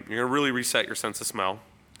 All right, you're going to really reset your sense of smell.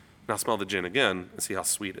 Now smell the gin again and see how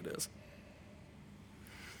sweet it is.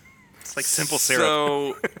 It's like simple syrup.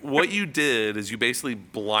 So what you did is you basically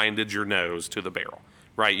blinded your nose to the barrel,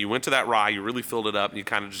 right? You went to that rye, you really filled it up, and you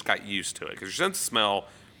kind of just got used to it because your sense of smell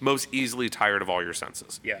most easily tired of all your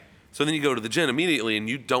senses. Yeah. So then you go to the gin immediately, and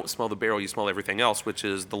you don't smell the barrel, you smell everything else, which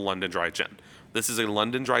is the London Dry Gin. This is a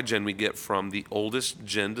London Dry Gin we get from the oldest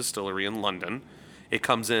gin distillery in London. It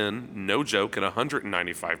comes in, no joke, at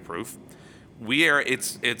 195 proof.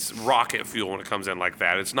 It's rocket fuel when it comes in like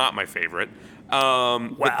that. It's not my favorite.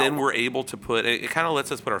 But then we're able to put, it kind of lets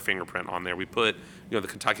us put our fingerprint on there. We put, the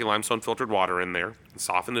Kentucky limestone filtered water in there and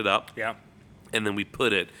soften it up. Yeah. And then we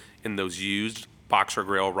put it in those used Boxer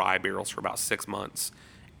Grill rye barrels for about 6 months.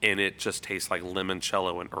 And it just tastes like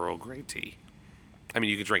limoncello and Earl Grey tea. I mean,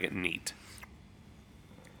 you could drink it neat.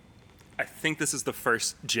 I think this is the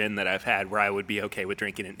first gin that I've had where I would be okay with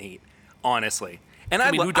drinking it neat, honestly. And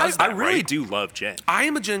I mean, who does that, I really right? do love gin. I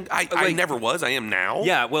am a gin. I never was. I am now.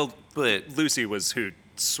 Yeah, well, but Lucy was who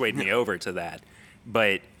swayed me over to that.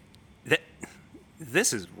 But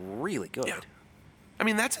this is really good. Yeah. I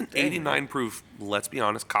mean, that's an 89 proof, let's be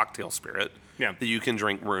honest, cocktail spirit that you can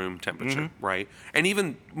drink room temperature, right? And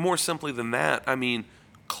even more simply than that, I mean,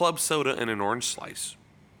 club soda and an orange slice.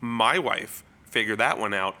 My wife figured that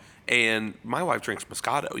one out. And my wife drinks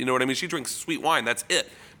Moscato. You know what I mean? She drinks sweet wine. That's it.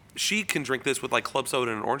 She can drink this with like club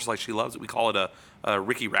soda and an orange slice. She loves it. We call it a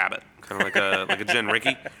Ricky Rabbit, kind of like a gin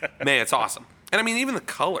Ricky. Man, it's awesome. And I mean, even the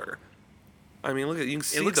color. I mean, look at you can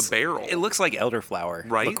see the barrel. It looks like elderflower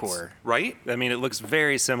liqueur, right? I mean, it looks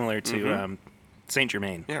very similar to Saint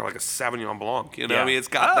Germain. Yeah, like a Sauvignon Blanc. You know, Yeah. I mean, it's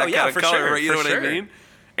got that kind of color, sure, right? You know what for I sure. mean?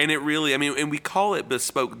 And it really, I mean, and we call it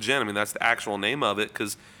bespoke gin. I mean, that's the actual name of it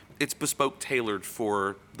because it's bespoke tailored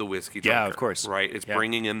for the whiskey drinker. Yeah, of course. Right? It's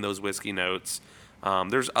bringing in those whiskey notes.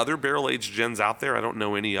 There's other barrel-aged gins out there. I don't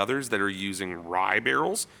know any others that are using rye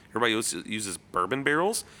barrels. Everybody else uses bourbon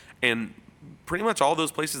barrels. And pretty much all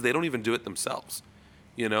those places, they don't even do it themselves.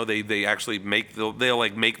 You know, they actually they'll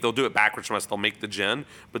do it backwards from us. They'll make the gin,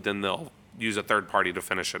 but then they'll use a third party to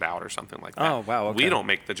finish it out or something like that. Oh, wow, okay. We don't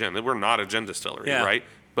make the gin. We're not a gin distillery, right?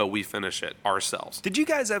 But we finish it ourselves. Did you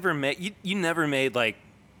guys ever make, you never made like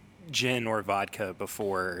gin or vodka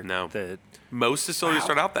before? No. The Most distilleries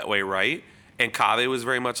start out that way, right? And Cave was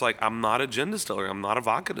very much like, I'm not a gin distillery. I'm not a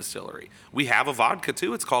vodka distillery. We have a vodka,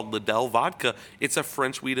 too. It's called Liddell Vodka. It's a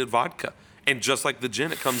French-wheated vodka. And just like the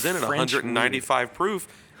gin, it comes in at 195 proof,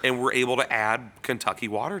 and we're able to add Kentucky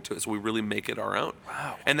water to it. So we really make it our own.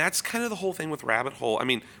 Wow. And that's kind of the whole thing with Rabbit Hole. I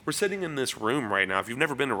mean, we're sitting in this room right now. If you've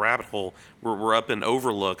never been to Rabbit Hole, we're up in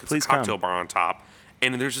Overlook. It's Please a cocktail come. bar on top.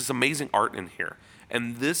 And there's this amazing art in here.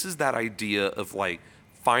 And this is that idea of like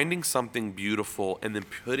finding something beautiful and then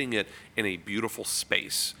putting it in a beautiful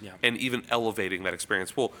space and even elevating that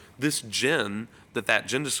experience. Well, this gin that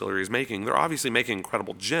gin distillery is making, they're obviously making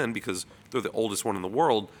incredible gin because they're the oldest one in the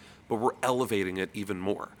world, but we're elevating it even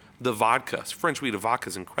more. The vodka, French wheat vodka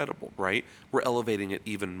is incredible, right? We're elevating it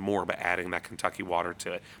even more by adding that Kentucky water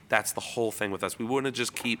to it. That's the whole thing with us. We wouldn't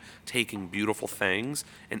just keep taking beautiful things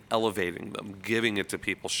and elevating them, giving it to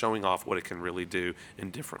people, showing off what it can really do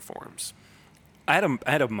in different forms. I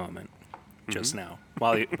had a moment just now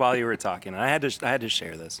while you were talking, and I had to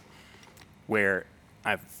share this, where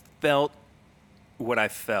I felt what I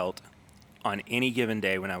felt on any given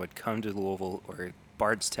day when I would come to Louisville or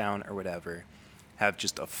Bardstown or whatever, have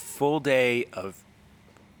just a full day of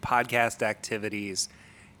podcast activities,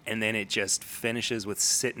 and then it just finishes with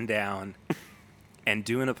sitting down and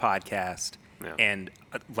doing a podcast. Yeah. And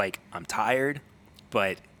like, I'm tired,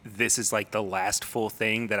 but this is like the last full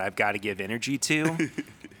thing that I've got to give energy to.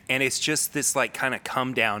 And it's just this like kind of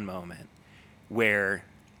come down moment where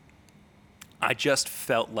I just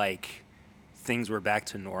felt like things were back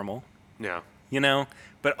to normal, Yeah.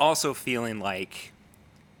 but also feeling like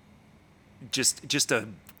just a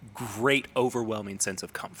great, overwhelming sense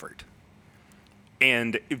of comfort.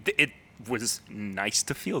 And it was nice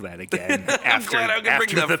to feel that again after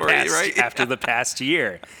the past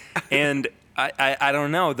year. And I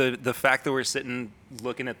don't know, the fact that we're sitting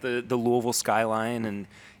looking at the Louisville skyline, and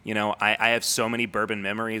I have so many bourbon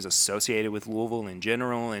memories associated with Louisville in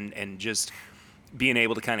general, and just being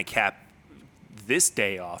able to kind of cap this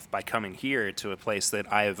day off by coming here to a place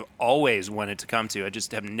that I've always wanted to come to. I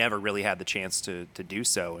just have never really had the chance to do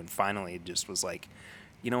so, and finally just was like,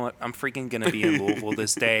 you know what? I'm freaking going to be in Louisville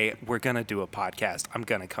this day. We're going to do a podcast. I'm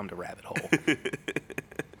going to come to Rabbit Hole.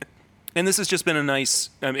 And this has just been a nice,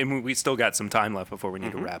 I mean, we still got some time left before we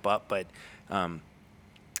need to wrap up, but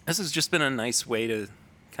this has just been a nice way to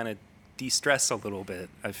kind of de-stress a little bit,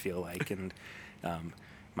 I feel like. And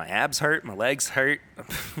my abs hurt, my legs hurt. I'm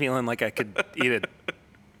feeling like I could eat a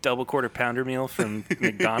double quarter pounder meal from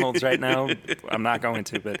McDonald's right now. I'm not going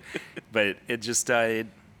to, but it just,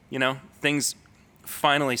 things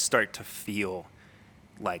finally start to feel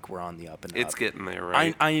like we're on the up and up. It's getting there,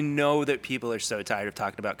 right? I know that people are so tired of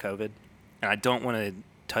talking about COVID, and I don't want to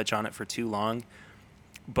touch on it for too long,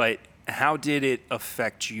 but how did it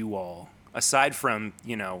affect you all, aside from,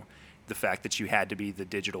 the fact that you had to be the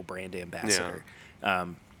digital brand ambassador? Yeah.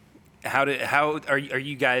 How are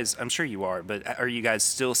you guys, I'm sure you are, but are you guys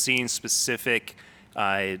still seeing specific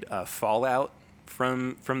fallout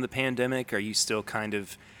from the pandemic? Are you still kind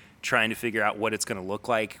of trying to figure out what it's going to look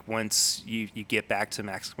like once you get back to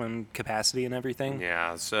maximum capacity and everything?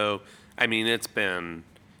 Yeah. So, I mean,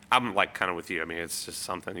 I'm like kind of with you. I mean, it's just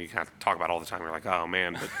something you kind of talk about all the time. You're like, oh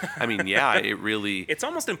man, but I mean, yeah, it really. It's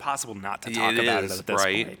almost impossible not to talk about it at this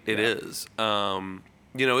point. It is. It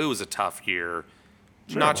was a tough year,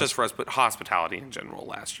 not just for us, but hospitality in general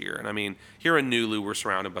last year. And I mean, here in Nulu, we're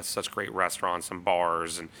surrounded by such great restaurants and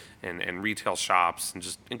bars and retail shops and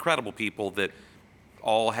just incredible people that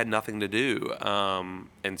all had nothing to do.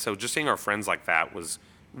 And so just seeing our friends like that was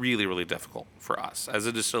really, really difficult for us. As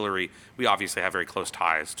a distillery, we obviously have very close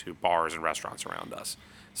ties to bars and restaurants around us.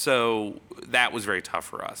 So that was very tough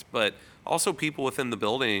for us. But also people within the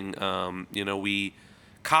building,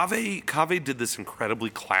 Cave did this incredibly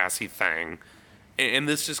classy thing. And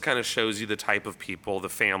this just kind of shows you the type of people, the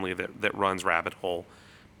family that runs Rabbit Hole.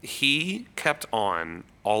 He kept on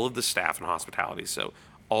all of the staff in hospitality. So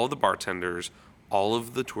all of the bartenders, all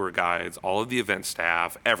of the tour guides, all of the event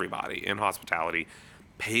staff, everybody in hospitality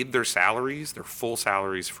paid their salaries, their full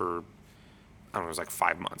salaries for, I don't know, it was like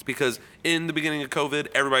 5 months. Because in the beginning of COVID,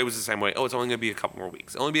 everybody was the same way. Oh, it's only going to be a couple more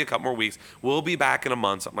weeks. It'll only be a couple more weeks. We'll be back in a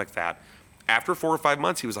month, something like that. After 4 or 5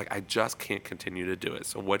 months, he was like, I just can't continue to do it.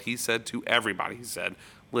 So what he said to everybody, he said,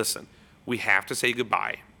 listen, we have to say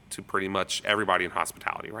goodbye to pretty much everybody in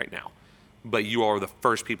hospitality right now. But you are the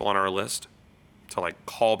first people on our list to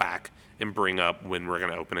call back and bring up when we're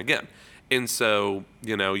going to open again. And so,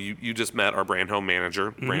 you just met our brand home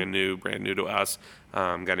manager, brand new to us,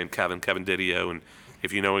 a guy named Kevin Didio. And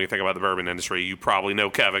if you know anything about the bourbon industry, you probably know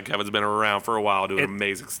Kevin. Kevin's been around for a while doing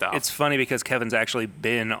amazing stuff. It's funny because Kevin's actually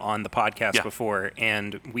been on the podcast before,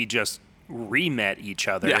 and we just re-met each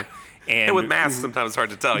other. Yeah. And with masks, sometimes it's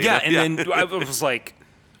hard to tell. Yeah, and then I was like,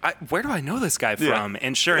 where do I know this guy from?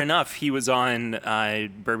 And sure enough, he was on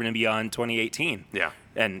Bourbon and Beyond 2018. Yeah.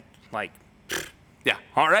 And yeah.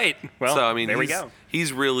 All right. Well, so, I mean, there we go.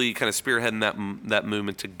 He's really kind of spearheading that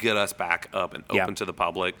movement to get us back up and open to the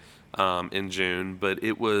public in June. But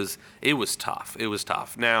it was tough. It was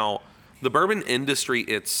tough. Now, the bourbon industry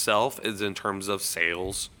itself, is in terms of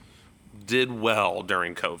sales, did well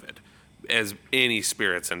during COVID, as any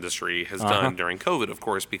spirits industry has done during COVID, of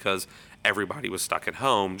course, because everybody was stuck at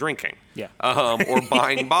home drinking, or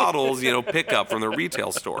buying bottles, pick up from the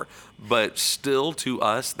retail store. But still, to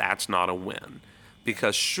us, that's not a win.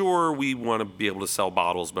 Because sure, we want to be able to sell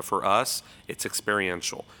bottles, but for us, it's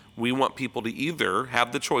experiential. We want people to either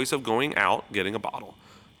have the choice of going out, getting a bottle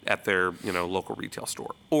at their, local retail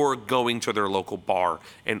store, or going to their local bar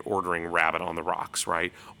and ordering Rabbit on the Rocks,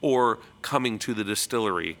 right? Or coming to the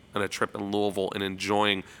distillery on a trip in Louisville and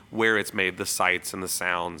enjoying where it's made, the sights and the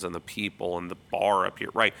sounds and the people and the bar up here,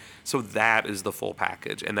 right? So that is the full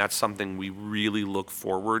package, and that's something we really look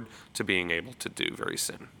forward to being able to do very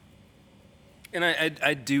soon. And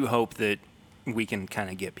I do hope that we can kind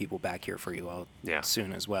of get people back here for you all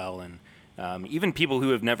soon as well. And even people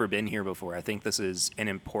who have never been here before, I think this is an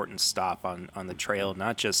important stop on the trail,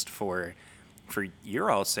 not just for your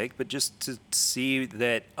all's sake, but just to see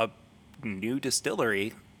that a new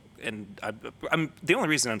distillery and I'm the only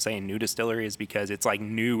reason I'm saying new distillery is because it's like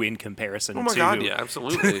new in comparison to. Oh my God, yeah,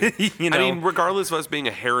 absolutely. You know? I mean, regardless of us being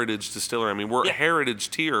a heritage distillery, I mean, we're a heritage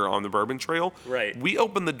tier on the Bourbon Trail. Right. We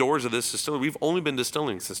opened the doors of this distillery. We've only been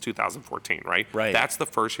distilling since 2014, right? Right. That's the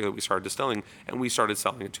first year that we started distilling, and we started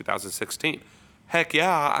selling in 2016. Heck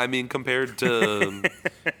yeah, I mean, compared to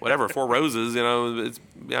whatever, Four Roses, you know,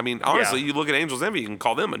 I mean, honestly, you look at Angel's Envy, you can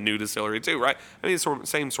call them a new distillery too, right? I mean, it's sort of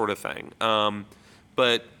same sort of thing.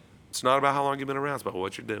 But it's not about how long you've been around, it's about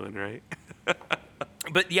what you're doing, right?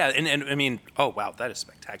 But yeah, and I mean, oh wow, that is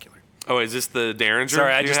spectacular. Oh, is this the Derringer?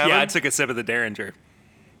 Sorry, I took a sip of the Derringer.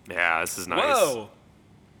 Yeah, this is nice. Whoa.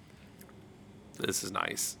 This is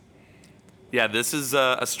nice. Yeah, this is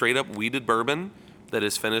a straight up wheated bourbon that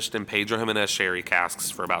is finished in Pedro Jimenez sherry casks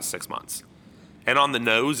for about 6 months. And on the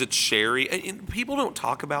nose, it's sherry. And people don't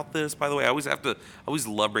talk about this, by the way. I always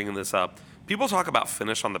love bringing this up. People talk about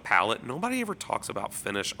finish on the palate. Nobody ever talks about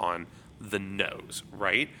finish on the nose,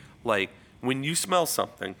 right? Like when you smell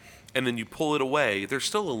something and then you pull it away, there's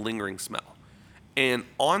still a lingering smell. And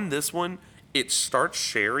on this one, it starts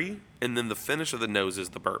sherry, and then the finish of the nose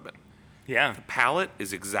is the bourbon. Yeah. Palate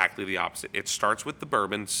is exactly the opposite. It starts with the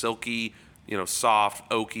bourbon, silky, soft,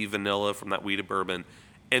 oaky vanilla from that wheated bourbon.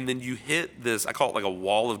 And then you hit this, I call it like a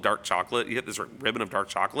wall of dark chocolate. You hit this ribbon of dark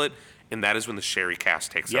chocolate, and that is when the sherry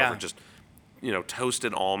cask takes over. Just,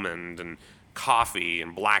 toasted almond and coffee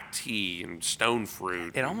and black tea and stone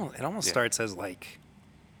fruit. It almost starts as like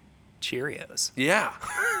Cheerios. Yeah.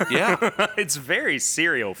 Yeah. It's very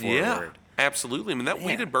cereal forward. Yeah. Absolutely. I mean, that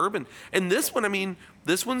wheated bourbon. And this one,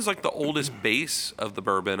 this one's like the oldest base of the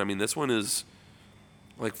bourbon. I mean, this one is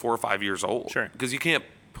like 4 or 5 years old. Sure. Because you can't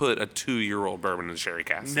put a 2-year-old bourbon in a sherry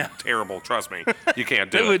cask. No. It's terrible. Trust me. You can't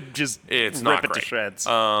do it. It would just it's rip not it great. to shreds.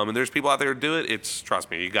 And there's people out there who do it. Trust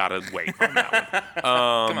me, you got to wait on that one.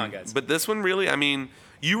 Come on, guys. But this one really,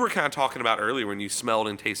 you were kind of talking about earlier when you smelled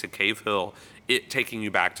and tasted Cave Hill, it taking you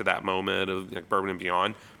back to that moment of like Bourbon and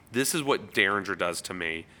Beyond. This is what Derringer does to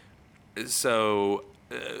me. So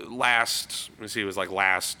it was like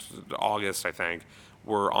last August, I think,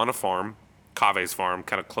 we're on a farm, Cave's farm,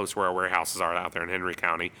 kind of close to where our warehouses are out there in Henry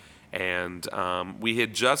County. And we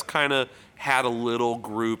had just kind of had a little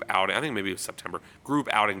group outing, I think maybe it was September, group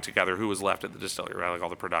outing together who was left at the distillery, right? Like all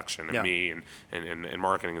the production and me and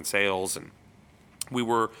marketing and sales. And we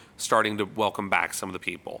were starting to welcome back some of the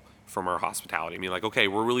people from our hospitality. I mean, like, okay,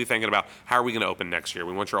 we're really thinking about how are we going to open next year?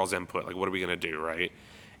 We want your all's input. Like, what are we going to do, right?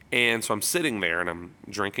 And so I'm sitting there and I'm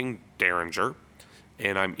drinking Derringer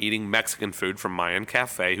and I'm eating Mexican food from Mayan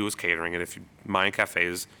Cafe, who was catering it. Mayan Cafe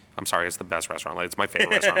is, I'm sorry, it's the best restaurant. Like, it's my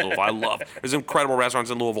favorite restaurant in Louisville. There's incredible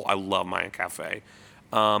restaurants in Louisville. I love Mayan Cafe.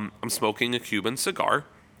 I'm smoking a Cuban cigar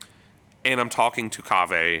and I'm talking to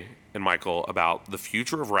Cave and Michael about the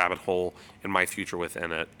future of Rabbit Hole and my future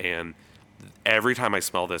within it. And every time I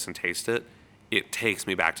smell this and taste it, it takes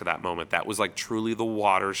me back to that moment. That was like truly the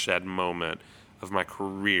watershed moment of my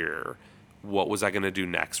career. What was I going to do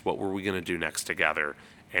next? What were we going to do next together?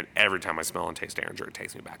 And every time I smell and taste Derringer, it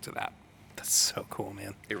takes me back to that. That's so cool,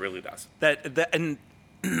 man. It really does. And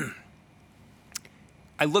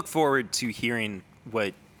I look forward to hearing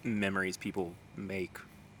what memories people make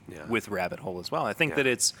with Rabbit Hole as well. I think that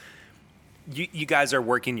it's you guys are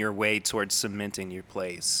working your way towards cementing your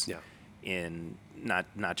place in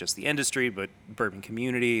not just the industry, but bourbon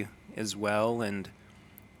community as well. And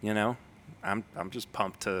I'm just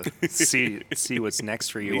pumped to see what's next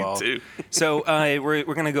for you all. Me too. So we're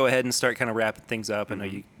gonna go ahead and start kind of wrapping things up. I know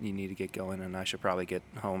you need to get going, and I should probably get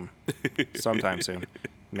home sometime soon.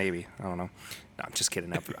 Maybe, I don't know. No, I'm just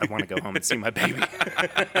kidding. I want to go home and see my baby.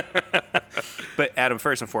 But Adam,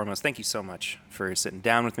 first and foremost, thank you so much for sitting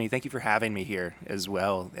down with me. Thank you for having me here as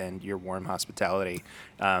well, and your warm hospitality.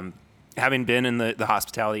 Having been in the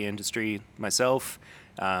hospitality industry myself,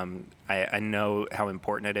 I know how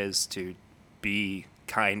important it is to be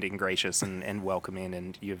kind and gracious and welcoming,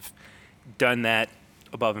 and you've done that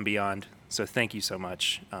above and beyond. So thank you so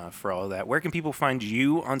much for all of that. Where can people find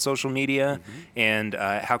you on social media, and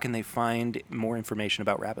how can they find more information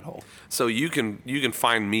about Rabbit Hole? So you can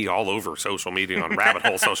find me all over social media on Rabbit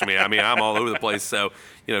Hole social media. I'm all over the place. So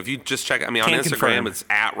if you just check, on Instagram confirm. it's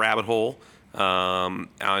at Rabbit Hole. On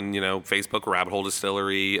Facebook, Rabbit Hole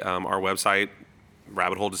Distillery. Our website,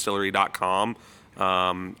 rabbitholedistillery.com.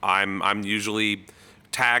 I'm usually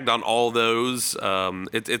tagged on all those.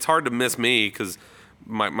 It's hard to miss me because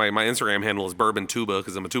my Instagram handle is Bourbon Tuba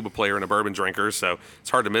because I'm a tuba player and a bourbon drinker, so it's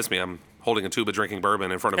hard to miss me. I'm holding a tuba drinking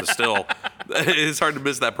bourbon in front of a still. It's hard to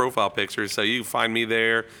miss that profile picture, so you can find me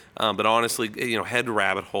there. But honestly, head to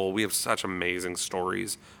Rabbit Hole. We have such amazing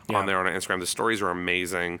stories on there on our Instagram. The stories are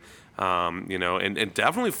amazing, and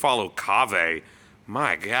definitely follow Kaveh.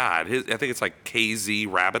 My God, I think it's like KZ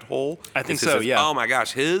Rabbit Hole. I think so, yeah. Oh my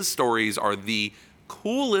gosh, his stories are the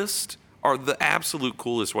coolest, are the absolute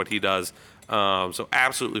coolest what he does. So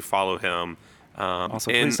absolutely follow him.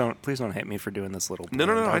 Also, please don't hate me for doing this little.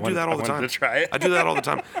 No. I do that all the time. I wanted to try it. I do that all the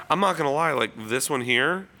time. I'm not gonna lie. Like this one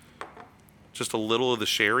here, just a little of the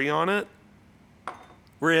sherry on it.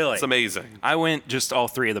 Really, it's amazing. I went just all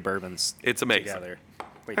three of the bourbons. It's amazing. Together.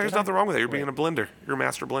 Wait, there's nothing wrong with it. You're being a blender. You're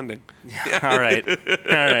master blending. All right.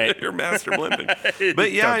 You're master blending.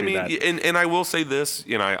 But yeah, I mean, and I will say this.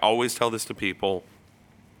 I always tell this to people.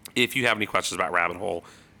 If you have any questions about Rabbit Hole,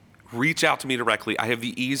 reach out to me directly. I have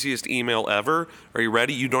the easiest email ever. Are you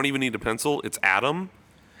ready? You don't even need a pencil. It's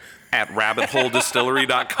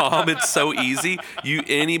Adam@rabbitholedistillery.com. It's so easy.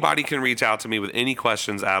 Anybody can reach out to me with any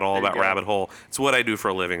questions at all about Rabbit Hole. It's what I do for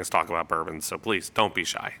a living is talk about bourbon. So please don't be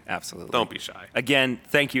shy. Absolutely. Don't be shy. Again,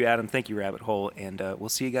 thank you, Adam. Thank you, Rabbit Hole. And we'll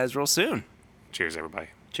see you guys real soon. Cheers, everybody.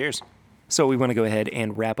 Cheers. So we want to go ahead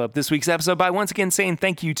and wrap up this week's episode by once again saying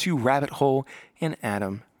thank you to Rabbit Hole and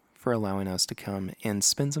Adam for allowing us to come and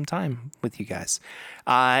spend some time with you guys.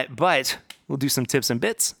 But we'll do some tips and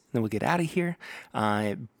bits, then we'll get out of here.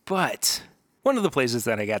 But one of the places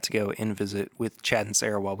that I got to go and visit with Chad and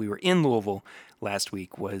Sarah while we were in Louisville last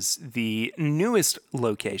week was the newest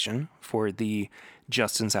location for the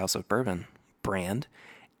Justin's House of Bourbon brand.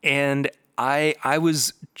 And I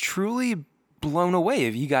was truly blown away.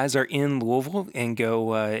 If you guys are in Louisville and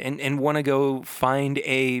go and want to go find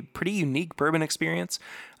a pretty unique bourbon experience,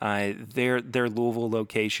 their Louisville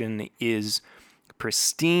location is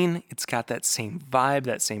pristine. It's got that same vibe,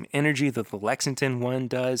 that same energy that the Lexington one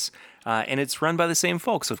does, and it's run by the same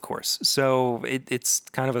folks, of course. So it's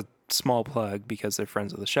kind of a small plug because they're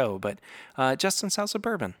friends of the show. But Justin's House of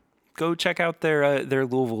Bourbon. Go check out their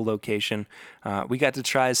Louisville location. We got to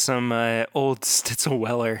try some old Stitzel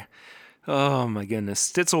Weller. Oh my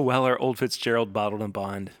goodness. Stitzel Weller Old Fitzgerald Bottled and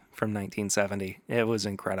Bond from 1970. It was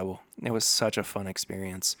incredible. It was such a fun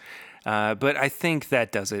experience. But I think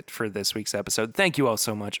that does it for this week's episode. Thank you all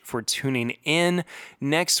so much for tuning in.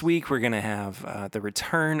 Next week, we're going to have the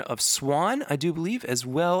return of Swan, I do believe, as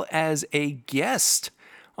well as a guest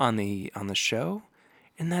on the show.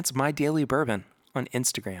 And that's My Daily Bourbon on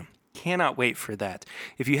Instagram. Cannot wait for that.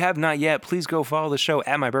 If you have not yet, please go follow the show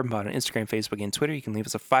at My Bourbon Pod on Instagram, Facebook, and Twitter. You can leave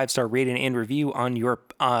us a 5-star rating and review on your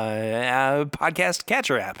podcast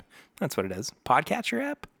catcher app. That's what it is. Podcatcher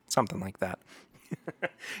app? Something like that.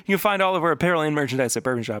 You can find all of our apparel and merchandise at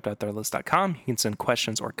bourbonshop.therlist.com. You can send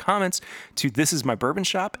questions or comments to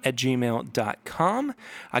thisismybourbonshop@gmail.com.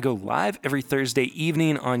 I go live every Thursday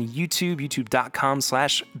evening on YouTube,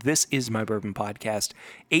 youtube.com/thisismybourbonpodcast,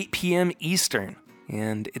 8 p.m. Eastern.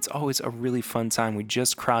 And it's always a really fun time. We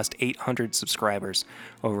just crossed 800 subscribers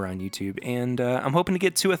over on YouTube, and I'm hoping to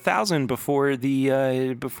get to 1,000 before the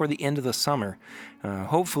end of the summer.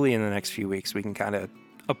 Hopefully, in the next few weeks, we can kind of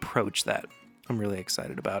approach that. I'm really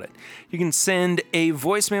excited about it. You can send a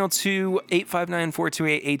voicemail to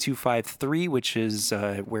 859-428-8253, which is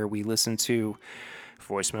where we listen to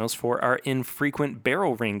voicemails for our infrequent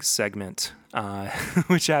barrel ring segment,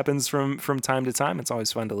 which happens from time to time. It's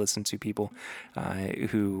always fun to listen to people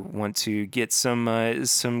who want to get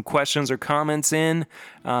some questions or comments in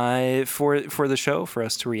for the show for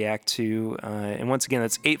us to react to. And once again,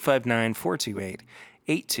 that's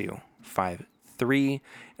 859-428-8253.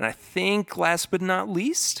 And I think last but not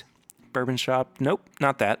least, Bourbon Shop. Nope,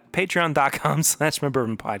 not that.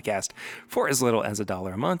 Patreon.com/mybourbonpodcast. For as little as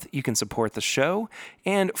 $1 a month, you can support the show.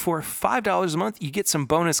 And for $5 a month, you get some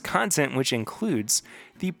bonus content, which includes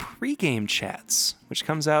the pregame chats, which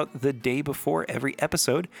comes out the day before every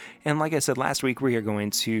episode. And like I said last week, we are going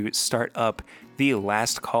to start up the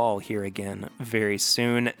last call here again very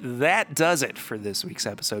soon. That does it for this week's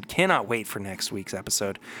episode. Cannot wait for next week's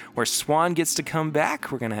episode, where Swan gets to come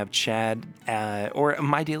back. We're going to have Chad, or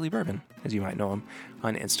My Daily Bourbon, as you might know him,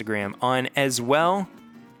 on Instagram on as well.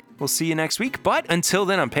 We'll see you next week. But until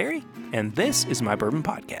then, I'm Perry, and this is My Bourbon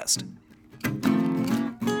Podcast.